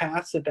 those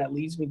paths that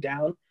leads me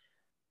down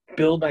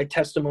build my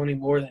testimony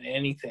more than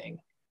anything.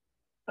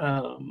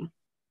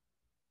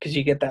 Because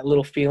you get that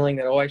little feeling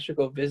that, I should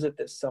go visit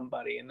this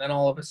somebody, and then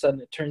all of a sudden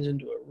it turns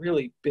into a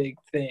really big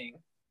thing.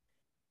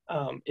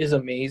 Is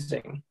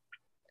amazing.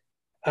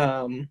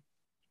 The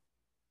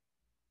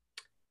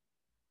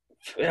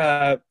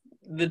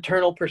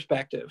eternal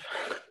perspective.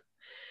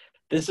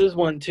 This is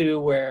one too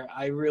where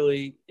I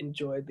really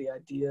enjoyed the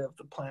idea of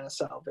the plan of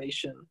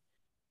salvation,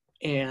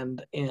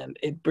 and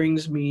it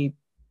brings me.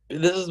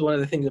 This is one of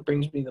the things that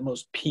brings me the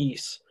most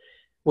peace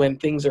when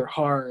things are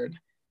hard,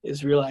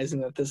 is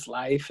realizing that this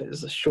life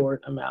is a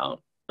short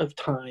amount of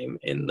time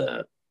in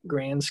the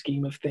grand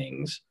scheme of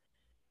things,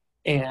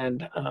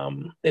 and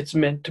it's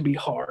meant to be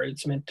hard,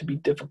 it's meant to be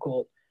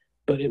difficult,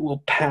 but it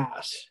will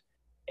pass,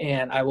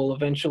 and I will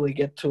eventually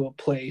get to a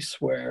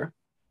place where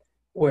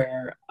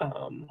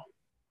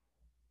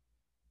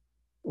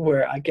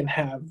I can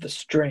have the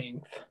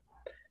strength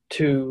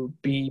to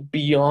be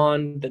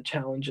beyond the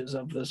challenges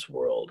of this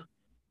world,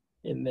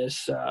 in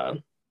this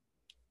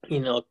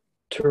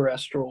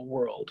terrestrial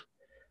world,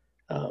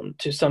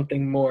 to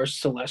something more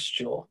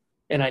celestial.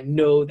 And I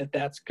know that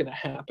that's going to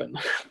happen.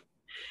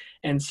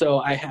 And so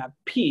I have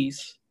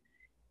peace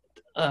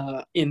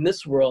in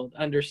this world,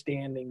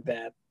 understanding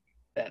that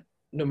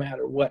no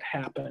matter what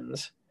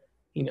happens,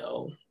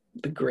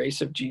 the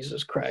grace of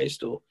Jesus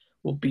Christ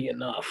will be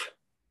enough,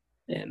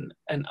 and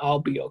I'll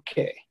be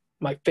okay.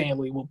 My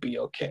family will be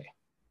okay.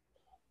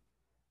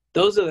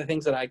 Those are the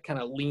things that I kind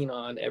of lean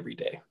on every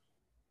day.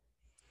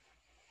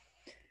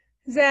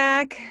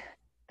 Zach,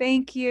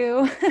 thank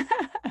you.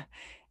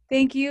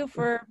 Thank you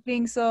for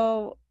being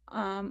so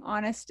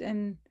honest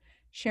and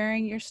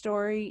sharing your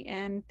story,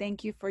 and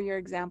thank you for your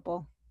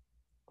example.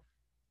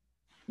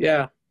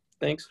 Yeah,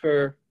 thanks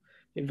for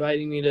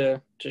inviting me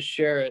to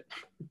share it.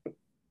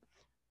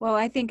 Well,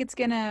 I think it's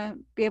going to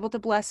be able to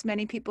bless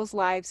many people's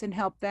lives and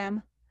help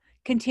them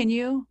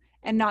continue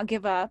and not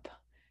give up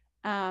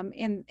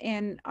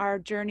in our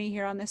journey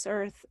here on this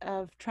earth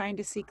of trying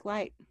to seek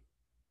light.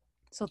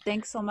 So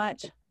thanks so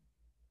much.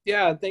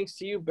 Yeah, thanks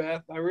to you,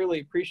 Beth. I really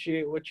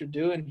appreciate what you're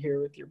doing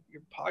here with your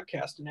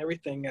podcast and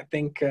everything. I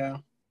think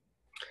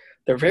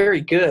they're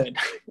very good.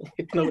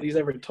 If nobody's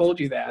ever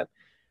told you that,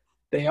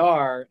 they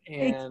are.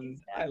 And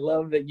I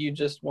love that you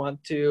just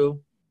want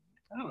to,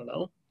 I don't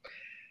know,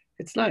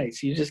 it's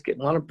nice. You just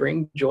want to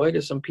bring joy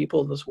to some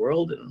people in this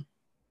world. And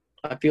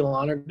I feel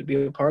honored to be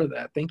a part of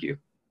that. Thank you.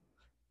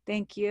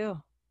 Thank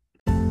you.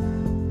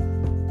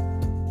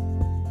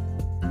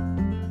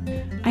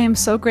 I am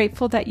so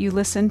grateful that you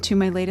listened to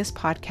my latest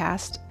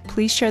podcast.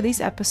 Please share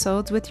these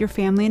episodes with your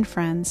family and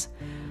friends.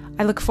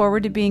 I look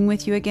forward to being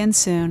with you again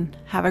soon.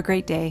 Have a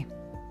great day.